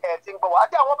níbi tí ẹ ti ń gbọ́ wá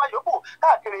àti àwọn ọba yòókù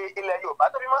káàkiri ilẹ̀ Yorùbá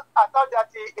tó bí mọ́ àtàwọ̀dá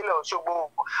ti ilẹ̀ Òṣogbo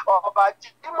ọba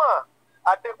Jídímọ̀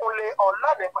Adékúnlé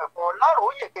Ọlánìpẹ̀kun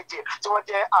Láròóyè kejì tí wọ́n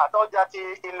jẹ́ àtọ́jà ti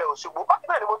ilẹ̀ Òṣogbo bákan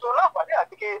náà ni mo tó láǹfààní láǹfààní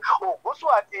àti kí ògúnṣù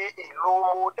àti ìlú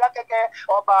Mọdákẹ́kẹ́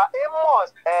ọba Amos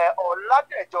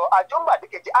Ọládẹ̀jọ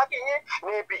Àjọmbàdékejì akínyín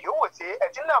ní ibi yòówù tí ẹ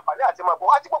ti ní láǹfààní àti máa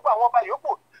bọ̀ àti gbogbo àwọn ọba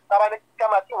yòókù tára ní ká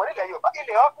máa kí wọn nílẹ̀ Yorùbá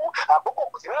ilẹ̀ ọkùn àkókò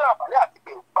kò sí ní láǹfààní àti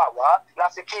pé gbà wá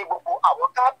láti kí gbogbo àwọn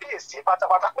kábíyèsí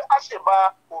pátápátá pé a ṣe bá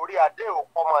orí adé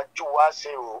ọmọ ju wá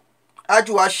ṣe o.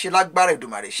 ájú wa ṣe lágbára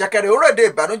Èdùmàrè ṣẹ̀kẹ̀rẹ̀ orílẹ̀-èdè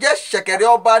ìbànújẹ́ ṣẹ̀kẹ̀rẹ̀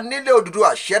ọba nílé Odùduwà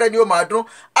àṣẹrẹ ni ó máa dún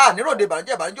níròde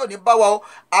ìbànújẹ́ ò ní bá wa o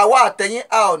àwa àtẹ̀yìn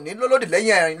a ò ní lólódì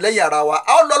lẹ́yìn ara wa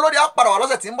a ó lọ lórí àpàrà wa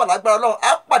lọ́sẹ̀ tí ń bọ̀ lágbára Ọlọ́run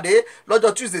á pàdé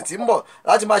lọ́jọ́ Tuesday tí ń bọ̀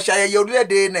láti máa ṣe ayẹyẹ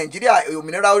orílẹ̀-èdè Nàìjíríà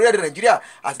òmìnira orílẹ̀-èdè Nàìjíríà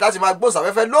àti láti máa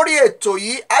gbóhùnsáfẹ́fẹ́ lórí ètò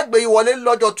yìí àgbéyìnwọlé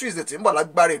lọ́jọ́ Tuesday tí ń bọ̀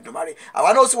lágbára Èdùmàrè àwa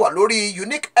náà sì wà lórí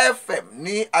Unique FM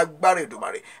ní agbára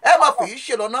Èdùmàrè ẹ máa fi yìí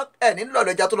ṣe lọ́nà ẹ nílò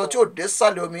ẹja tó lọ tí ò dé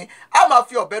sálẹ̀ omi a máa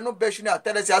fi ọ̀bẹ nú bẹ́ṣu ní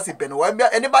àtẹ́lẹsẹ̀ á sì bẹ̀nu wá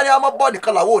ẹni bá ní àmọ́ bọ́ọ̀lù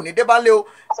kan làwọn ò ní dé bá ń lé o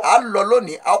à ń lọ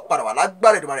lónìí a ó padà wà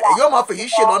lágbára Èdùmàrè èyí ó máa fi yìí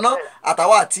ṣe lọ́nà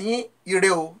àtàwọn àtìyín ire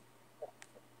o.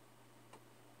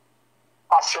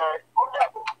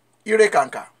 ire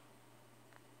kàǹkà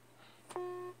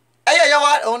ẹyẹ ìyá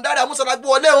wa òun dáadáa amúsọ̀lá gbé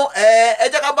wọlé òun ẹ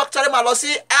jẹ́ ká bá sáré máa lọ sí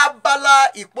abala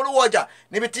ìpolówó ọjà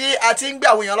níbi tí a ti ń gbé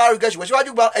àwọn èèyàn lárugẹ ṣùgbọ́n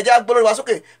síwájú gba ẹ jẹ́ agbólórí wa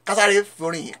sókè kásáré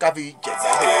forin yìí ká fi jẹ̀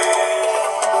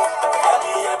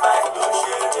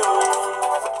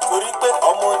torí pé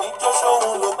ọmọ oníjó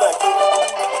sóhun ló gbàgbé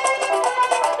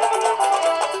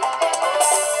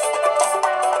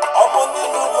ọmọ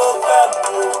nínú ló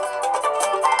gbàgbé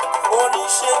orin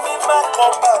ṣe ní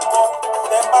bákanbákan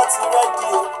tẹ bá ti rẹ́dí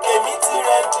o èmi ti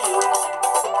rẹ́dí o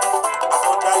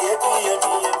àkọ́dá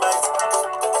yẹ́bíyẹ́bí yẹn máa ti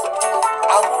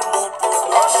amúlòdù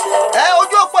ló ṣe.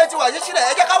 ojú òpó ti wà yìí sílẹ̀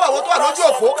ẹ jẹ́ ká wà wọ́n tó wà lójú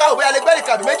òpó káwọ́ bóyá lẹ́gbẹ́rì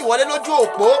kàdùn méjì wọlé lójú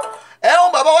òpó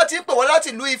ohun bàbá wọn ti ń pè wọ́n láti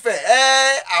ìlú Ifẹ̀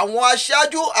àwọn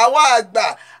aṣáájú àwọn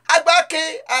àgbákin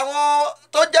àwọn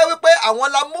tó jẹ́ wípé àwọn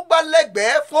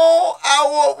lamúgbálẹ́gbẹ̀ẹ́ fún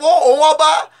òun ọba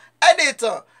ẹni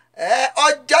ìtàn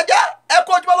Ọjájá ẹ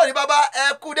kú ojúmọ́ lónìí bàbá ẹ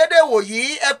kú dédé wòyí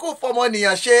ẹ kú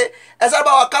fọmọnìyàn ṣe ẹ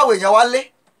sábà wá káwé èèyàn wá lé.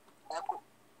 ẹ kú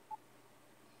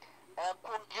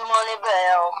ojúmọ́ níbẹ̀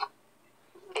o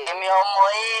èmi ọmọ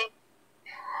yín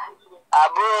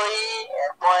àbúrò yín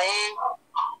ẹ̀gbọ́n yín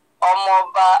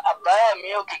ọmọọba àbáyọ̀mí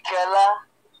òkìkíọlá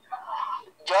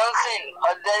Johnson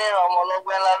ọ̀dẹ́nìrán ọmọ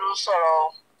ọlọ́gbẹ́ ńlá ló sọ̀rọ̀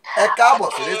ẹ káàbọ̀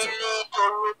sílé tí.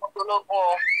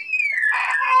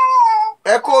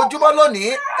 ẹ kú ojúmọ́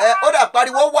lónìí ó dà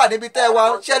pariwo wà níbi tẹ́ ẹ wá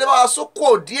ṣé ẹni bá wa sún kò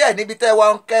díẹ̀ níbi tẹ́ ẹ wá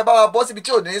kẹ́ ẹ bá wa bọ́ síbi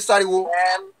tí ò ní sáriwo.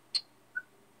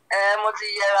 mo ti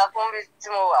yẹra fún bí tí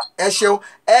mo wà. ẹ ṣeun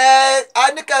a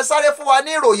ní kẹ́ ẹ sáré fún wa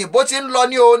ní ìròyìn bó ti ń lọ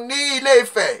ní o ní Ilé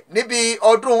Ifẹ̀ níbi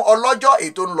ọdún ọlọ́jọ́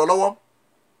èyí tó ń lọ lọ́wọ́.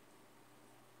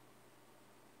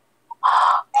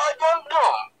 ọdún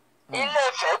dùn Ilé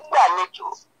Ifẹ̀ gbàlejò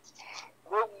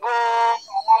gbogbo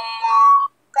ọmọ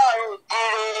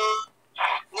káàró-òjíire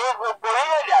ní gbogbo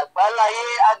orílẹ̀-èdè àgbáláyé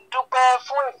a dúpẹ́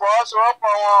fún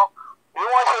ìfọwọ́sowọ́pọ̀ wọn bí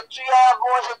wọ́n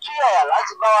ṣe túyàyà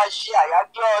láti bá wa ṣe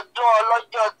àyájọ́ ọdún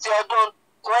ọlọ́jọ́ ti ọdún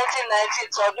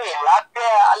 2019 ti ọdún yìí lábẹ́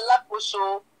alákòóso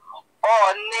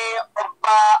Ọọ̀ni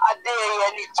ọba Adéyẹyẹ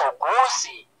ní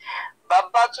Tògúnwùsì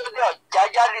Babátúndé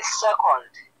Ọ̀jájá II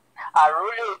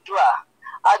àrólé Oòduà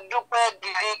adúpẹ́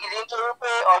gidigidi nítorí pé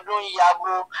ọdún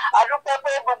yabo adúpẹ́ pé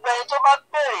gbogbo ẹni tó bá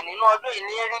béèrè nínú ọdún yìí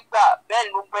ní rí gbà bẹ́ẹ̀ ni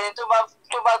gbogbo ẹni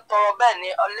tó bá tọrọ bẹ́ẹ̀ ni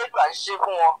Ọlẹ́dùà ń ṣe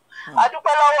fún wọn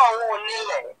adúpẹ́ lọ́wọ́ àwọn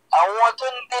onílẹ̀ àwọn tó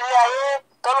ń délé ayé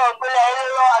tọ́lọ́ gbélé ayé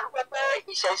lọ adúpẹ́ pé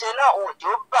ìṣẹ̀ṣe náà òun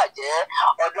ò bàjẹ́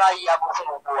ọdún ayabo fún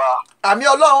gbogbo wa. àmì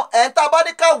Ọlọ́run ń tá a bá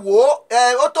ní ká wò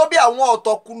ó tó bí àwọn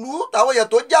ọ̀tọ̀kùlú táwọn èèyàn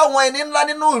tó já àwọn ẹni ńlá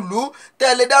nínú ìlú tẹ́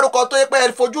ẹ lè dárúkọ tó yẹ pé ẹ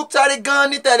fojú sáré gan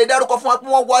ní tẹ́ ẹ lè dárúkọ fún wa pé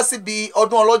wọ́n wá síbi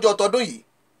ọdún ọlọ́jọ́ tọdún yìí.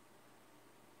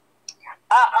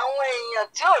 àwọn èèyàn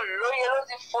tí ò lóye ló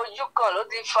ti fojú kàn ló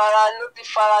ti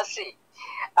fara sí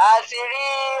a ti rí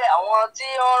àwọn tí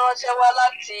wọ́n ránṣẹ́ wá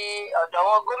láti ọ̀dọ̀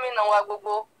àwọn gómìnà wa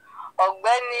gbogbo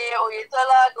ọ̀gbẹ́ni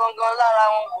Oyètọ́lá gangan lára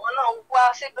wọn àwọn náà wá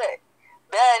síbẹ̀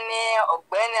bẹ́ẹ̀ ni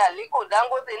ọ̀gbẹ́ni Aliko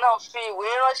Dangote náà fi ìwé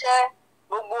ránṣẹ́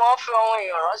gbogbo wọn fi ohun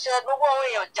èèyàn ránṣẹ́ gbogbo ohun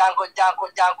èèyàn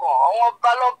jàǹkànjàǹkàn àwọn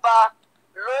balọ́ba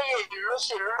lóyè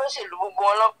lóṣèlú gbogbo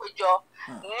wọn lọ́pẹ́jọ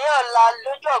ní ọ̀la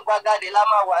lójú ọ̀gbagadè la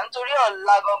máa wà nítorí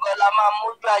ọ̀la gangan la máa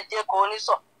mójú ajé kò ní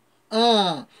sọ.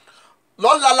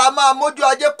 lọ́la la máa mójú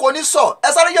ajé kò ní sọ ẹ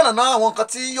sáré yànnàná àwọn nǹkan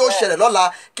tí yóò ṣẹlẹ̀ lọ́la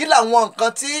kí làwọn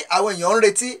nǹkan tí àwọn èèyàn ń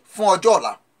retí fún ọjọ́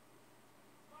ọ̀la.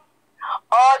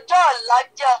 ọjọ́ ọ̀la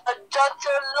jẹ́ ọjọ́ tí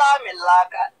ó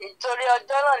láàmìlàaka nítorí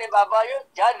ọjọ́ náà ni bàbá yóò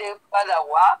jáde padà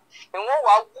wá ìwọ̀n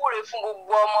wá wúre fún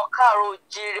gbogbo ọmọ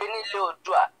káàró-òjíire nílé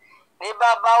Oòduà ní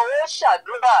bàbá ó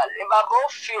ṣàdúrà ní bàbá ó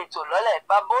fi ètò lọ́lẹ̀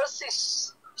bàbá ó sì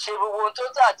ṣe gbogbo ohun tó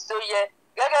tọ́ àti tó yẹ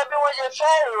gẹ́gẹ́ bí wọ́n ṣe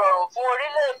fẹ́ ìrọ̀rùn fún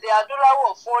orílẹ̀-èdè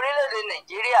adúláwọ̀ fún orílẹ̀-èdè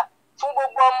Nàìjíríà fún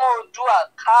gbogbo ọmọ Oòduà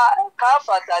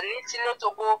káfàtà ní tílé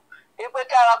tógo wípé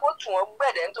kí ara kó tù wọ́n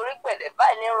gbẹ̀dẹ̀ nítorí gbẹ̀dẹ̀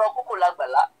báyìí ní rọ kókò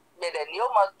lágbàlá gbẹ̀dẹ̀ ni ó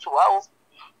máa tù wá o.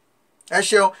 ẹ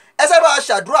ṣeun ẹ sábà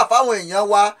ṣàdúrà fáwọn èèyàn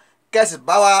wa kẹsì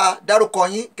bá wa dárúkọ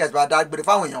yín kẹsì bá dágbére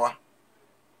fáwọn èèyàn wa.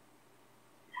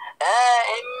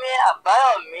 Èmi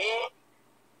Àbáyọ̀mí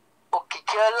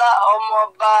Òkìkíọlá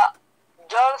ọmọọba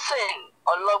Johnson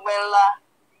ọlọ́gbẹ́ ńlá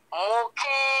mo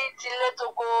kí tilé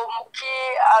tóko mo kí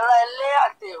ará ilé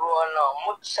àti èrò ọ̀nà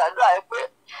mo ṣàdúrà pé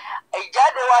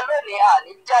ìjáde wa lónìí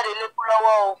àní jáde lékú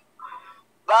lọ́wọ́ o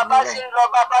bàbá ṣe ń lọ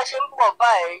bàbá ṣe ń bọ̀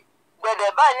báyìí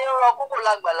gbẹ̀dẹ̀ báyìí ní rọ kókò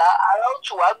lágbàlá ara ó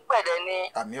tù wá gbẹ̀dẹ̀ ni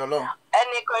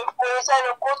ẹnìkan ìpò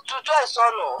sẹ́nu kó tutù ẹ̀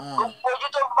sọnù gbogbo ojú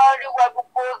tó bá rí wa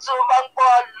gbogbo tí ó bá ń gbọ́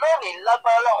lónìí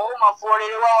lágbára Ọlọ́run ó máa fọ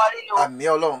rere wá wa nínú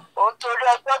òun torí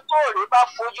ọjọ́ tó rí bá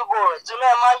fojú bò rẹ̀ tínú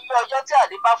ẹ̀ máa yọ ọjọ́ tí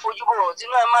àdé bá fojú bò rẹ̀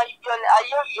tínú ẹ̀ máa yọ ni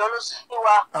ayé òyọnu sí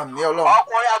wa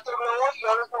ọkùnrin àtòmí wọn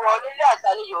yọnu sí wa onílé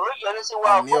àtàlejò ó yọnu sí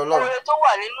wa gbogbo rere tó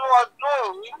wà nínú ọdún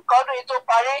yìí kọ́dún yìí tó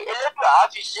parí Elédùà á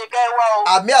fi ṣe kẹ́wàá o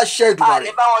àmì àṣẹ Èdùmàrè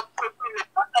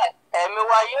ẹ̀mí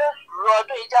wa yóò rọ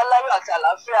ọdún ìjà láyọ̀ àti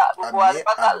àlàáfíà gbogbo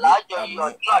àlùbátà láàjọ yìí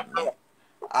ọdún àgbẹ̀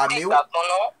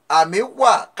àmì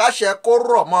wà káṣẹ kó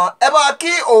rọ̀ mọ́ ẹ bá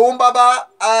kí òun bàbá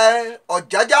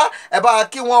Ọ̀jájá ẹ bá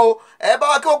kí wọn o ẹ bá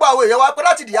kí gbogbo àwọn èèyàn wa pé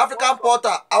láti the African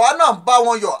Portal àwa náà ń bá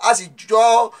wọn yọ̀ a sì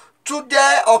jọ tún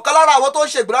jẹ́ ọ̀kan lára àwọn tó ń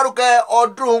ṣègbélárugẹ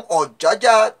ọdún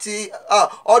Ọ̀jájá ti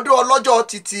ọdún ọlọ́jọ́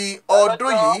títí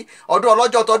ọdún yìí ọdún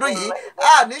ọlọ́jọ́ tọdún yìí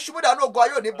ní ṣubúdàánú ogun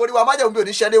ayé òní borí wa májèmú bí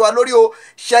òní ṣẹlẹ̀ wa lórí o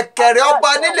ṣẹ̀kẹ̀rẹ̀ ọba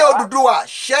nílé Odùduwà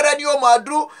ṣẹ̀rẹ̀ ni ó máa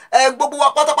dún gbogbo wa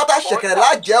pátápátá ṣẹ̀kẹ̀rẹ̀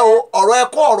lájẹ́ o ọ̀rọ̀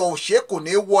ẹkún ọ̀rọ̀ òṣè kò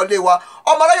ní wọlé wa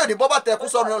ọmọ aráyò ní bọ́bá tẹkún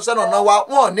sẹ́nà náà wa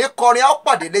wọn ò ní kọrin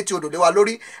àpàdé létí odò lé wa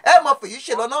lórí ẹ mọ fèyí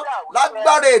ṣe lọ́nà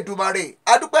lágbára Èdùmàrè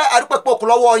adúpẹ́ pòkun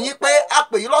lọ́wọ́ yín pé a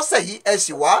pè yín lọ́sẹ̀ yìí ẹ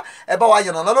sì wá ẹ bá wa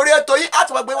yànnàná lórí ètò yìí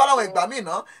àti wọ́n gbé wá láwọn ìgbà míì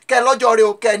ná kẹ́ ẹ lọ́jọ́ rẹ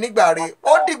o kẹ́ ẹ nígbà rẹ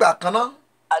ó dìgbà kan ná.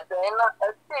 àtẹ̀yìn náà ẹ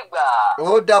sì gbà.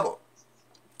 ó dàbọ̀.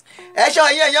 ẹ ṣe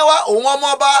àyìn ẹ̀yẹ́ wa òun ọmọ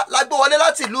ọba lágbó wọlé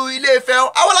láti ìlú Ilé-Ifẹ̀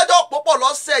àwọn alájọ púpọ̀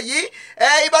lọ́sẹ̀ yìí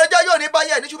ìbànújẹ́ yóò ní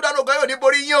báyẹ̀ ní ṣubúdánù ọgọ́ yóò ní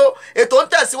borí yín o ètò ń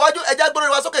tẹ̀síwájú ẹjẹ́ gbórí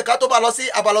wa sókè ká tó bá lọ sí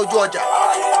abala ojú ọjà.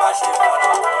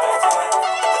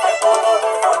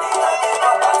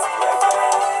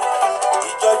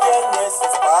 ìjọ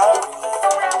Genesis parí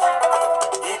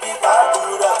ibi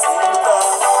kádùúrà tí ń bá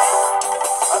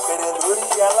abẹ̀rẹ̀ lórí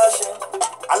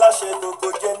aláṣẹ gbogbo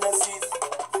Genesis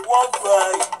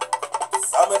worldwide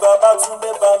Samuel Babatunde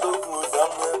Balógun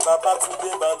Samuel Babatunde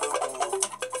Balógun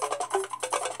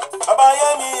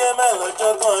Babayemi Yẹmẹ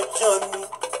lọ́jọ́ kan jọ ni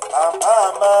àmà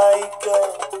Michael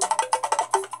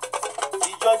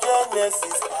ìjọ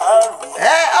Genesis parí.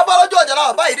 abọ́lójú ọjà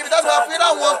náà báyìí níbi táwọn máa fi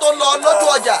láwọn tó ń lọ lójú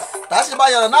ọjà tàbí máa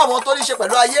yànnà náà àwọn tó ní ṣe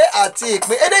pẹ̀lú ayé àti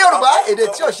ìpín èdè Yorùbá èdè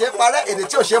tí ò ṣe é parẹ́ èdè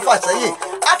tí ò ṣe é fà sẹ́yìn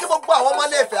á kí gbogbo àwọn ọmọ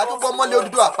Ilé-Ifẹ̀ á kí gbogbo ọmọ Ilé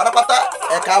Odùduwà pátápátá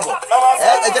ẹ káàbọ̀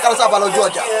ẹ jẹ́ ká lọ sí abọ́lójú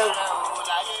ọjà.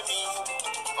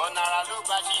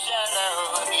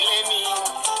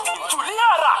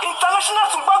 Juliara International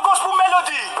Tungba Gospel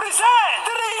Melody present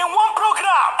 3-in-1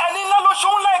 program ẹni ńlá ló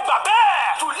ṣòun láì gbà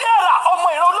bẹ́ẹ̀. Juliara ọmọ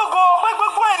ìran ológo pé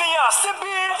gbogbo ènìyàn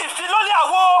síbi ìfilọ́lẹ̀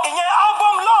àwo ìyẹn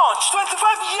album launch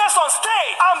 25 years on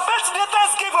stage and birthday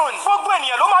thanksgiving. Gbogbo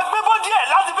ènìyàn ló máa gbé bọ́dí ẹ̀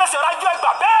láti fẹsẹ̀ rájọ́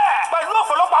ẹgbà bẹ́ẹ̀. Pẹ̀lú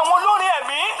ọ̀pọ̀lọpọ̀ àwọn olórin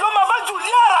ẹ̀mí ló máa bá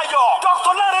Juliara yọ̀.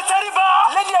 Dr. Lare Teriba,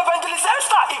 Lady Evangelist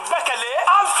Esther Ìgbẹ́kẹ̀lé,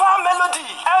 Alpha Melody,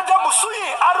 Elder Busuyi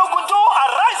Arogunjo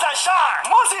Arise and Shine,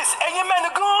 Moses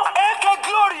Eyimenigun, AK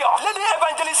Glorious, Lady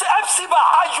Evangelist Epsiba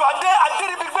Ayọ̀adé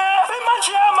Adéribigbe, Payman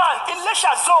Chairman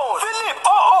Ilesha Zone, Philip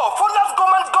Fullers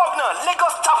Government Governor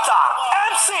Lagos Chapter,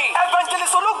 MC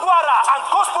Evangelist Olugwara and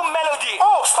Gospel Melody,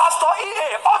 Pastor EA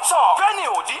Otto,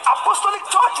 Venue The Apostolic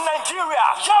Church Nigeria,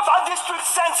 Yaba District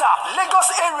Center, Lagos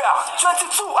Area,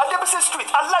 22 Adebisi Street,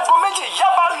 Alagomeji,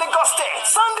 Yaba, Lagos State,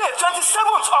 Sunday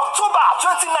 27th October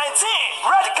 2019,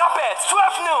 Red Carpet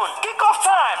 12 noon, Kick-off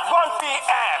time 1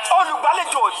 p.m.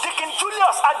 Olùgbàlejò Deacon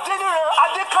Julius Adeniran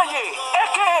Adekanye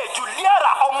aka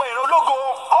Juliara ọmọ ìran ológo.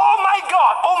 Oh my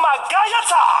God, oh my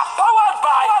Gayata, powered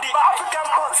by the African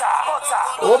Portal.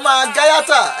 Oh my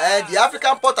Gayata, the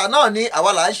African Portal náà ni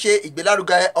àwa là ń ṣe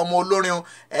ìgbélárugẹ ọmọ olórin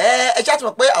ẹ ṣáà ti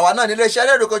mọ̀ pé àwa náà nílé iṣẹ́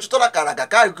rédíò kojú tó là kàràkà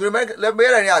káàkiri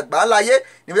mẹ́rẹ̀ẹ̀rin àgbà ńlá ayé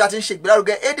níbi tí a ti ń ṣe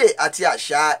ìgbélárugẹ èdè àti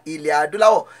àṣà ilẹ̀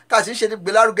adúláwọ̀ tá a ti ń ṣe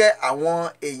ìgbélárugẹ àwọn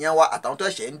èèyàn wa àtàwọn tó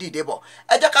ṣẹ̀ ń dìde bọ̀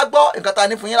ẹ jẹ́ ká gbọ́ nǹkan tá a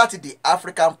ní fún yín láti the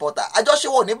African Portal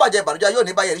àjọṣewò ò ní bàjẹ́ ìbànújẹ́ yóò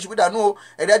ní bàjẹ́ ní ṣubúdàánú o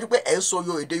ẹ dájú pé ẹ̀ ń sọ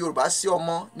èdè Yorùbá sí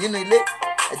ọmọ nínú ilé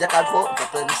ẹ jẹ́ ká gbọ́ nǹkan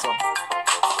tó ẹni sọ.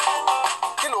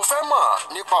 kí ló fẹ́ mọ̀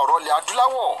nípa ọ̀rọ̀ ilẹ̀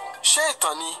adúláwọ̀ ṣé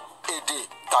ìtàn ni èdè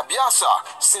tàbí àṣà,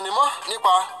 sinimá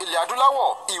nípa ilẹ̀ adúláwọ̀,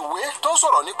 ìwé tó ń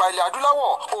sọ̀rọ̀ nípa ilẹ̀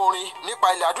adúláwọ̀, orin nípa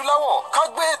ilẹ̀ adúláwọ̀, ká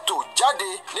gbé ètò jáde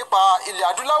nípa ilẹ̀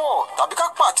adúláwọ̀ tàbí ká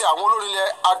pàtẹ àwọn olórin ilẹ̀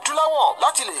adúláwọ̀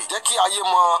láti lè jẹ́ kí ayé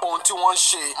mọ ohun tí wọ́n ń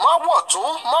ṣe. Má wọ̀ tún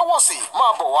má wọ̀ sí,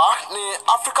 máa bọ̀ wá ní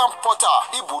African Portal,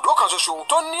 ibùdó kan ṣoṣo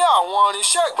tó ní àwọn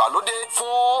irinṣẹ́ ìgbàlódé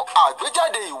fún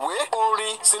àgbéjáde ìwé,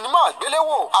 orin, sinimá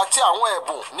àgbéléwò àti àwọn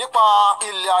ẹ̀bùn nípa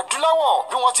ilẹ̀ adúláwọ̀.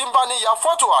 Bí wọ́n ti ń bá ní ya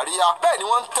fọ́tò àríyá, bẹ́ẹ̀ ni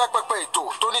wọ́n ń tẹ́ pẹpẹ ètò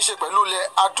tó ní ṣe pẹ̀lú ilẹ̀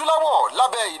adúláwọ̀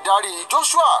lábẹ́ ìdarí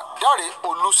Joshua Dáre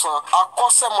Olúsan,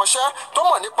 akọ́ṣẹ́mọṣẹ́ tó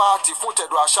mọ̀ nípa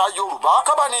tìfúntẹ̀dọ̀ àṣà Yorùbá.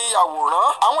 Kábàánì yàwòrán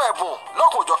àwọn ẹ̀bùn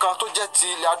lọ́kùnjọ̀kan tó jẹ́ ti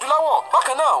ilẹ̀ adúláwọ̀.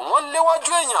 Bákan náà wọ́n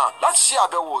léwájú èèyàn láti ṣe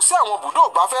àbẹ̀wò sí àwọn ibùdó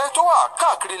ìgbafẹ́ tó wà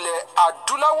káàkiri ilẹ̀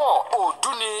adúláwọ̀. Òdú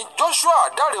ni Joshua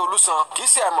Dáre Olúsan, kì í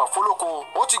ṣe àìmọ̀ fólókó.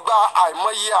 Ó ti gba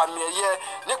àìmọye àmì ẹ̀yẹ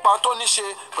nípa tó ní ṣe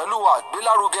pẹ̀lú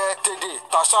àgbélárugẹ tèdè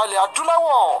tàṣà ilẹ̀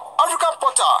adúláwọ̀. African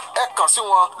Portal, ẹ kàn sí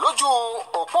wọn lójú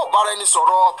òpó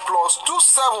ìbáraẹnisọ̀rọ̀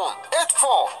 +27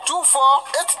 84 24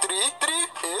 83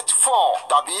 384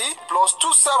 tàbí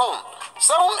 +27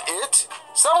 78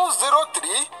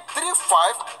 703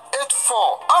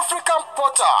 3584. African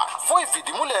Portal fún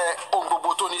ìfìdímúlẹ̀ ohun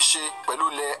gbogbo tó ní ṣe pẹ̀lú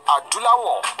ilẹ̀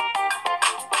adúláwọ̀.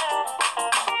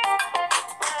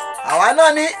 àwa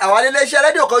náà ní àwa nílé iṣẹ́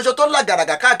rédíò kan ṣoṣo tó ń là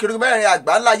gàràgà káàkiri mẹ́rin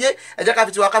àgbà ńlá yé. Ẹ jẹ́ ká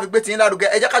fi tiwa ká fi gbé tiyín lárugẹ.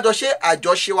 Ẹ jẹ́ ká jọ ṣe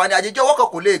àjọṣe wa ní àjẹjọ́ wọ́kọ̀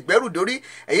kò lè gbẹ́rù dórí.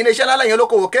 Ẹ̀yin ilé iṣẹ́ ńlá lẹ́yìn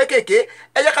olókoòwò kéékèèké.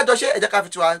 Ẹ jẹ́ ká jọ ṣe, ẹ jẹ́ ká fi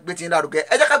tiwa gbé tiyín lárugẹ.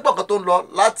 Ẹ jẹ́ ká gbọ́ nǹkan tó ń lọ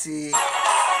láti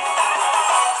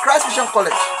Christ Vision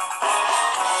College.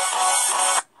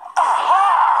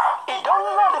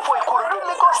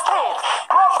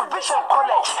 Vision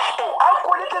College, a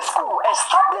high-quality school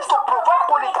established to provide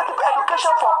qualitative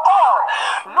education for all.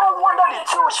 No wonder the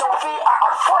tuition fee are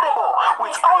affordable,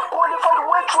 with high-qualified,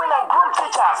 well-trained and groomed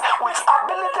teachers with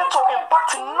ability to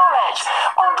impact knowledge.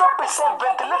 100%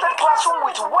 ventilated classroom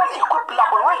with well-equipped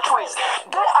laboratories,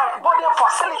 day and boarding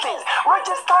facilities.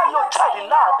 Register your child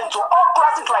now into all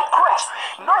classes like crèche,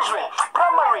 nursery,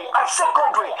 primary, and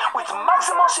secondary, with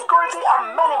maximum security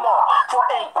and many more. For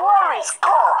inquiries,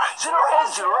 call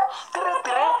 080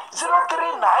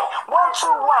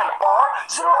 33039121 or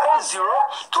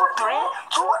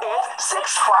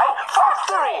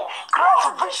 08023286553. Christ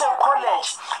Vision College,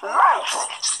 light,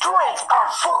 strength and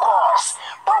focus.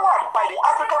 Powered by the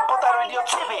African Portal Radio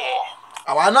TV.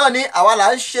 Àwa náà ní àwa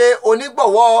là ń ṣe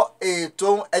onígbọ̀wọ́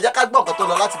ètò. Ẹ jẹ́ ká gbọ́ nǹkan tó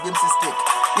lọ láti Game System.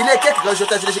 Ilé kéèkì kan ṣo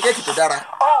tẹ́sí lè ṣe kéèkì tó dára.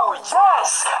 Oh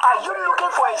yes, are you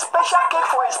looking for a special cake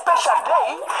for a special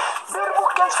day? Beautiful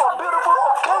cakes for beautiful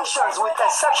occasions with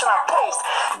exceptional taste.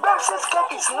 Bemsis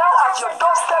Cake is now at your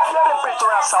doorstep here in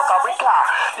Pretoria, South Africa.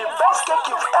 The best cake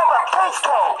you've ever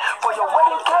tasted for your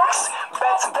wedding cakes,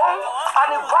 birthday,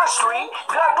 anniversary,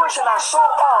 graduation, and so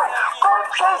on. Come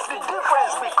taste the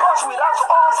difference, because without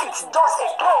us, it's just a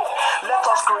cake. Let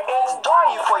us create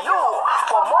joy for you.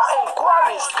 For more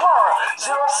inquiries, call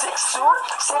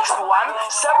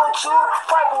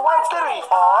 06261725113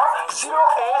 or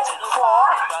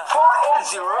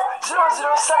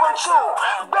 084-480-0072.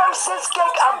 Bemsis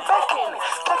Cake and Baking,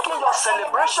 taking your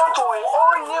celebration to a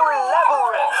whole new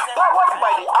level. Powered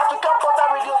by the African Portal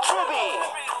Radio TV.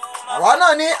 Àwa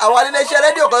náà ní àwa nílé iṣẹ́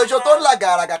rédíò kan ṣoṣo tó ń là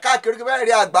gàràgà káàkiri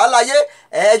mẹ́rin àgbà láyé.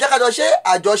 Ẹ jẹ́ ká jọ ṣe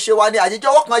àjọṣe wa ní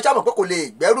àjẹjọ́ wọ́n kan ẹ ṣàmọ̀ pé kò lè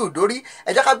gbẹ́rù dórí.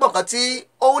 Ẹ jẹ́ ká gbọ́ nǹkan tí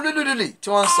ohun lílùlì tí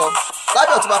wọ́n ń sọ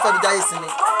lábẹ́ ọ̀tún bá fẹ́ mi jáyé sí ni.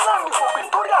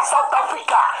 South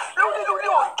Africa, lónílùlí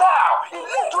hotel,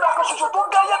 ilé ìtura kan ṣoṣo tó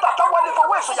gá yàtà táwọn lè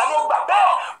fọwọ́ ìsọ̀yà lè gbà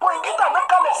bẹ́ẹ̀. Pòyìngítà náà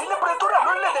kalẹ̀ sí ní Pretoria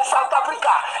lórílẹ̀‐èdè South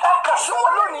Africa. Ẹ kà sí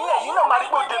wọn lónìí, ẹ̀yin náà máa rí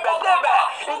pé débẹ̀débẹ̀.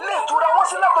 Ilé ìtura wọn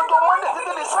sí látọjọ́ Monday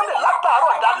títí di Sunday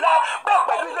látàárọ̀ dalẹ́. Bẹ́ẹ̀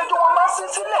pẹ̀lú ilé tí wọ́n máa ń sin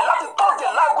sílẹ̀ láti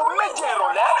Thursday láago 7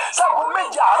 ìrọ̀lẹ́ sáago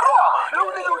 7 àárọ̀.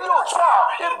 Lónílùlí hotel,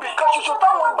 ibì kan ṣoṣo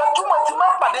táwọn gbajúmọ̀ ti máa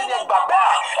ń pàdé ní ẹgbà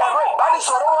bẹ́ẹ̀. Ẹ̀rọ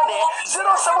ìbánisọ̀rọ̀ wọn ní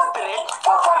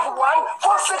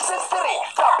 073-451-4663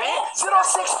 tàbí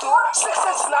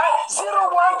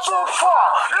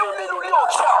 062-669-0124. Luliluli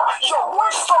Hotel, your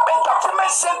one-stop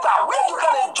entertainment center where you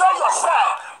can enjoy yourself.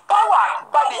 Powered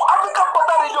by the African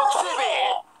Portal Radio TV.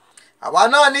 Àwa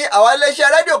náà ní àwa iléeṣẹ́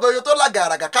rédíò kan ṣoṣo tó là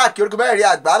gàràgà káàkiri mẹ́rin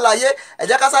àgbà láyé. Ẹ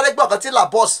jẹ́ ká sáré gbọ́ nǹkan tí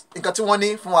Labos nǹkan tí wọ́n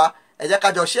ní fún wa. Ẹ jẹ́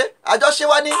ká jọ ṣe àjọṣe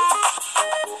wa ní.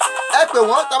 Ẹ pè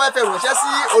wọ́n tá a bá fẹ́ ránṣẹ́ sí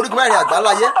orígun mẹ́rin àgbà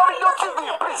láyé. Radio TV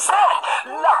present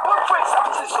Laboratory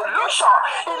Services Solution.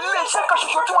 Ilé-iṣẹ́ kan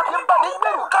ṣoṣo tí wọ́n ti ń bá ní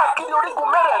gbèrú káàkiri orígun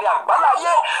mẹ́rẹ̀ẹ̀rin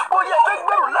àgbáláyé. Bóyá ẹ fẹ́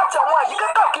gbèrú láti àwọn àyíká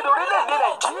káàkiri orílẹ̀-èdè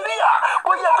Nàìjíríà.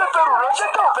 Bóyá ẹ fẹ́ fẹ́rù ránṣẹ́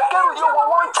kí òun fẹ́ kẹ́rù yóò wọ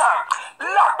one time.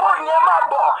 Lápò ni ẹ máa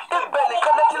bọ̀. Ibẹ̀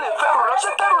nìkan lẹ́tí lè fẹ́rù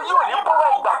ránṣẹ́ kẹ́rù yóò ní bọ́wọ́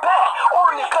ìgbà bẹ́ẹ̀.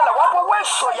 Òun nìkan làwọn bọ́wọ́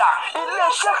ìsọ̀yà.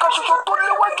 Ilé-iṣẹ́ kan ṣoṣo tó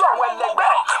léwájú àwọn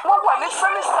ẹlẹgbẹ́. Wọ́n wà ní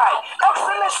Sunnyside,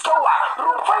 Excellence Tower,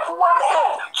 Room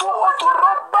 518, 202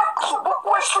 Road Back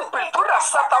Subukwe Street Pretoria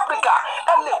South Africa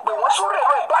ẹ lè pè wọ́n sórí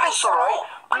ẹ̀rọ ìbánisọ̀rọ̀ yìí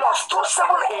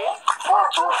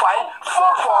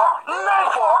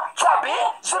 +278-425-4494 tàbí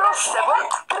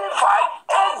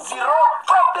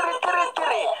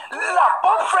 0735805333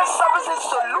 Labo Fresh Services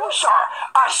Solution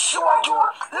aṣíwájú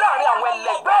láàrin àwọn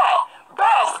ẹlẹgbẹ́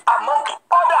best among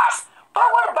others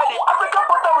powered by the African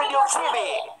Portal Radio TV.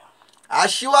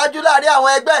 Aṣíwájú láàrin àwọn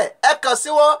ẹgbẹ́ ẹ kàn sí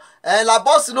wọn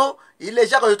làbọ́ sínú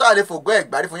iléeṣẹ́ kan tó àlè fògbọ́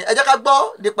ẹ̀gbárí fún yín ẹ jẹ́ ká gbọ́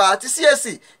nípa ti CAC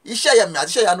iṣẹ́ ìyàmì àti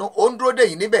iṣẹ́ ìyanu ó ń dúró dè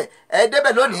yín níbẹ̀ ẹ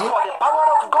débẹ̀ lónìí. For the power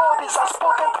of God is as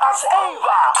potent as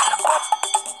ever.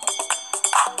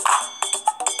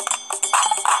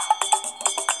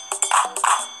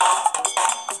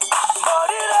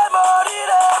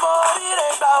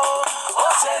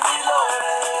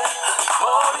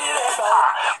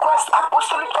 Christ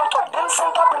Apostolic Church of Dem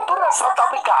Center, Pretoria, South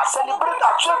Africa, celebrate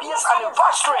our 12 years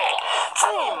anniversary.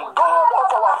 Team God of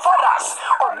our fathers,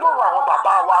 Olúwa àwọn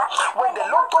bàbá wa. When the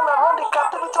Lord turned around the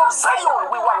captivity of Zion,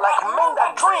 we were like men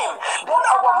that dream. Then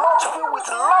our mouth filled with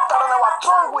laughter and our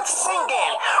tongue with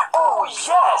singing. Oh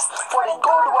yes, for the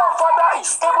God of our Father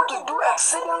is able to do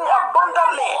exceedingly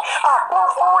abundantly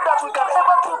above all that we can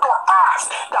ever think or ask.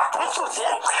 That is to say,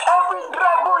 every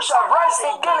dry bone shall rise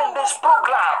again in this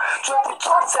program.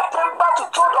 23rd September to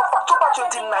 3rd of October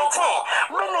 2019.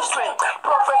 Ministering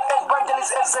Prophet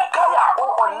Evangelist Ezekiah O.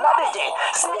 Oladeje,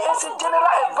 CAC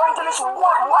General Evangelist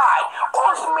Worldwide,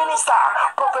 Host Minister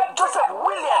Prophet Joseph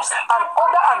Williams, and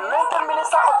other anointed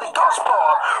ministers of the gospel.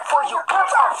 For you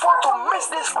can't afford to miss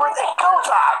this great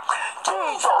encounter.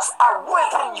 Jesus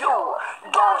awaiting you.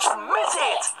 Don't miss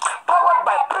it. Powered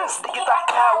by Prince Digital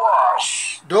Car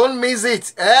Wash. Don't miss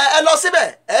it. Ẹ lọ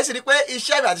síbẹ̀ ẹ sì rí pé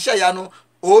iṣẹ́ mi àti iṣẹ́ ìyanu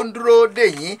ó ń dúró dè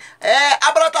yín.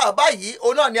 Abala tá a báyìí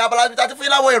òun náà ni abala tí a ti fún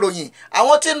yín láwọn ìròyìn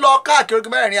àwọn tí ń lọ káàkiri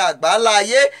ogun mẹ́rin àgbáńlá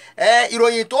ayé.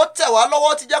 Ìròyìn tó tẹ̀ wá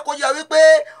lọ́wọ́ ti jẹ́ kó yẹ wípé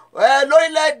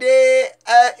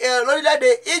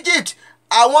lórílẹ̀‐èdè Egypt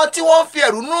àwọn tí wọ́n ń fi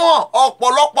ẹ̀rúnú hàn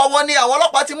ọ̀pọ̀lọpọ̀ wọn ni àwọn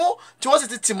ọlọ́pàá ti mú tí wọ́n sì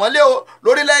ti tì mọ́lé o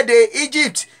lórílẹ̀‐èdè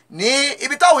Egypt ní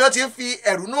ibi táwọn èèyàn ti ń fi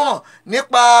ẹ̀rúnú hàn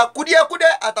nípa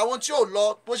kúdíẹ̀kúdẹ̀ àtàwọn tí ò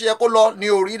lọ bó ṣe yẹ kó lọ ní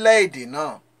orílẹ̀‐èdè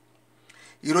náà.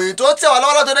 Ìròyìn tó tẹ̀ wá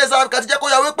lọ́wọ́ látọ̀ ní South Africa ti jẹ́ kó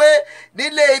yà wípé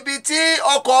nílé ibi tí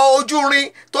ọkọ̀ ojú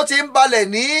irin tó ti ń balẹ̀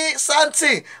ní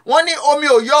Sandton wọ́n ní omi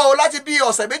ò yọ o láti bí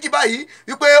ọ̀sẹ̀ méjì báyìí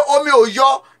wípé omi ò yọ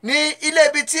ní ilé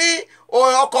ibi tí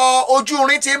ọkọ̀ ojú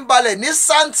irin ti ń balẹ̀ ní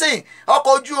Sandton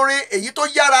ọkọ̀ ojú irin èyí tó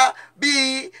yára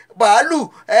bíi bàálù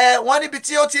wọ́n níbi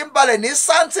tí ó ti ń balẹ̀ ní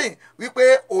Sandton wípé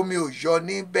omi ò yọ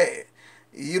níbẹ̀.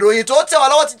 Ìròyìn tó tẹ̀ wá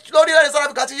lọ́wọ́ lórílẹ̀-èdè South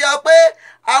Africa ti yà pé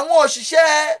àwọn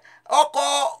òṣìṣẹ́ ọkọ̀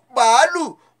bàálù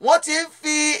wọ́n ti ń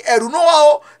fi ẹ̀rúnú hàn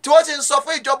o tí wọ́n ti ń sọ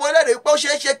fún ìjọba orílẹ̀-èdè pé ó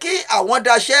ṣeé ṣe kí àwọn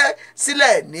daṣẹ́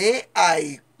sílẹ̀ ní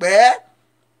àìpẹ́.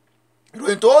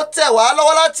 Ìròyìn tó tẹ̀ wá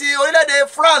lọ́wọ́ láti orílẹ̀-èdè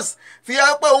France fi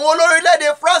hàn pé òun olórí orílẹ̀-èdè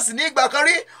France ní ìgbà kan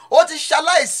rí ó ti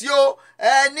ṣaláìsí o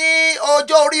ní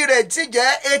ọjọ́ orí rẹ̀ ti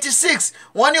jẹ́ 86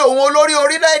 wọ́n ní òun olórí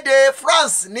orílẹ̀-èdè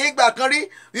France ní ìgbà kan rí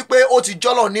wípé ó ti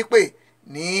jọ́lọ̀ nípè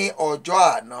ní ọjọ́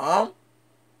àná.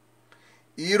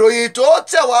 Ìròyìn tó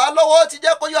tẹ̀ wá lọ́wọ́ ti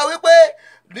jẹ́ kó yọ wípé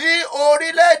ní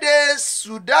orílẹ̀-èdè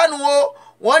Sudan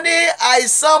wọ́n ní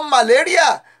àìsàn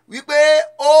malaria wípé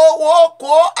wọ́n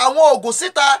kó àwọn oògùn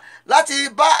síta láti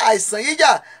bá àìsàn yìí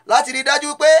jà láti rí dájú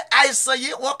wípé àìsàn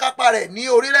yìí wọ́n kápá rẹ̀ ní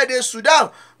orílẹ̀-èdè Sudan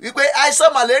wípé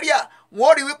àìsàn malaria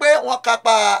wọ́n rí wípé wọ́n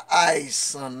kápá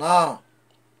àìsàn náà.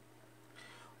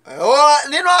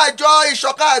 Nínú àjọ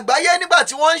ìṣọ̀kan àgbáyé nígbà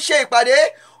tí wọ́n ń ṣe ìpàdé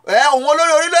òun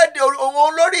olórí orílẹ̀-èdè òun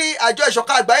olórí àjọ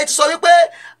ìṣọ̀kan àgbáyé ti sọ wípé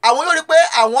àwọn yóò rí pé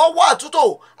àwọn wà tútò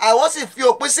àwọn sì fi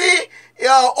òpin sí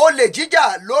olè jíjà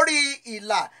lórí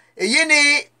ìlà èyí ni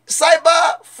cyber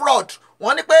fraud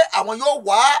wọ́n ní pé àwọn yóò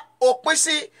wá òpin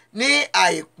sí ní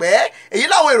àìpẹ́ èyí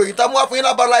láwọn ìròyìn tá a mú wá fún yín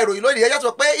lábala ìròyìn lónìí ẹjọ́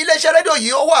sọ pé iléeṣẹ́ rédíò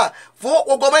yìí ó wà fún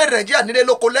gbogbo ọmọ èdè Nàìjíríà nílé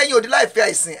lóko lẹ́yìn odi láìfẹ́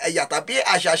àìsìn ẹ̀yà tàbí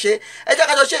àṣàṣe ẹjẹ́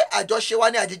kájọ ṣe àjọṣe wa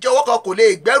ní àjíjẹ́ owó kan kò lè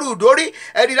gbẹ́rù dórí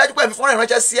ẹni dájú pé fúnra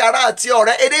ìránṣẹ́ sí ara àti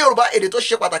ọ̀rẹ́ èdè Yorùbá èdè tó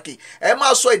ṣe pàtàkì ẹ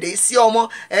máa sọ èdè sí ọmọ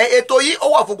ètò yìí ó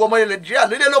wà fún gbogbo ọmọ èdè Nàìjíríà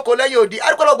nílé lóko lẹ́yìn odi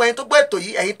àdúgbò ẹ̀yin tó gbé ètò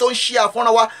yìí ẹ̀yin tó ń ṣí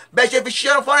àfọ́nrán wa bẹ́ẹ̀ ṣe fi ṣe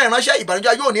fúnra ìránṣẹ́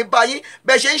ìbànújẹ́ yóò ní bá yín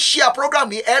bẹ́ẹ̀ ṣe ń ṣí à program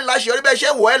yìí ẹ̀ láṣeyọrí bẹ́ẹ̀ ṣe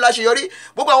wọ̀ ẹ̀ láṣeyọrí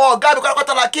gbogbo àwọn ọ̀gá mi kọ́kọ́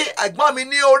tọ́la kí ẹ̀gbọ́n mi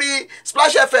ní orí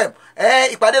Splash FM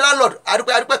ìpàdé landlord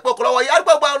àdúpẹ́ pé kò lọ́wọ́ yìí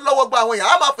àdúpẹ́ lọ́wọ́ gba àwọn èèyàn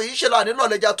á máa fèyí ṣe lọ àní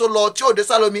lọ́lẹ́jà tó lọ tí òde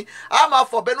sálómi á máa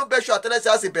fọ bẹnu bẹ́ṣọ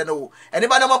àtẹ́lẹsẹ̀ á sì bẹ̀nẹ̀ wò ẹni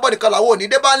bá ní ọmọ bọ́ nìkan làwọn òní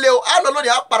dé bá ń lé o á lọ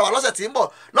lónìí á para wà lọ́sẹ̀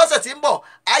tí ń bọ̀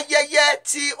ayẹyẹ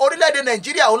ti orílẹ̀-èdè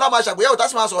Nàìjíríà òun lá máa ṣàgbéyẹ̀wò tá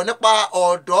sì máa sọ̀rọ̀ nípa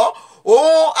ọ̀dọ́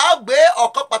òun á gbé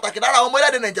ọ̀kan pàtàkì lára àwọn ọmọ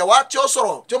orílẹ̀-èdè nàìjíríà wá tí ó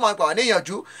sọ̀rọ̀ tí ó máa ń pa wá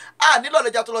níyànjú nílò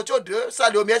ọ̀lẹ́jà tó lọ tí ó dé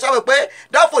sálẹ̀ omi ẹ ṣáwé pé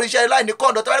dáfòrò iṣẹ́ láì ní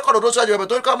kọ́ńdọ̀ tẹ́wárí kọ́ńdọ̀ tó sọ́jú ẹ̀bẹ̀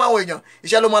tó ń kọ́ máa ń èèyàn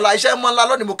iṣẹ́ ló mọ́ ńlá iṣẹ́ mọ́ ńlá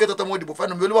lónìí mo ké tọ́tọ́ mo dìbò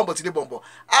fẹ́nu mi olúbọ̀nbọ̀ tí ní bọ̀nbọ̀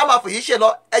á máa fèyí ṣe lọ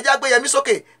ẹjẹ́ gbé yẹmí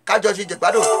sókè kájọ ṣe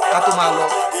jẹ̀gbádùn ká tó máa lọ.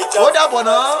 ó dàbọ̀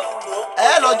náà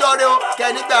ẹ lọ́jọ́ rẹ o kẹ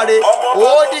nígbà rẹ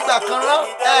ó dìgbà kan rán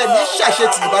ẹ ní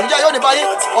ṣàṣetì ìbànújẹ́ yóò ní báyìí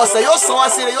ọ̀sẹ̀ yóò san wá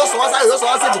sí ire yóò san wá sáyò yóò san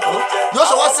wá sí ìbùkún yóò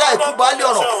san wá sí àìkú baálé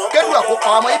ọ̀rọ̀ kédùn àkókò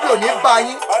àwọn ọmọ ibi ò ní bá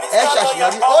yín ẹ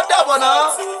ṣàṣeyọrí ó dàbọ̀ náà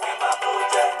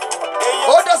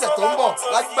ó dọ̀sẹ̀ tó ń bọ̀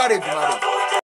lágbára Èdùmàrè.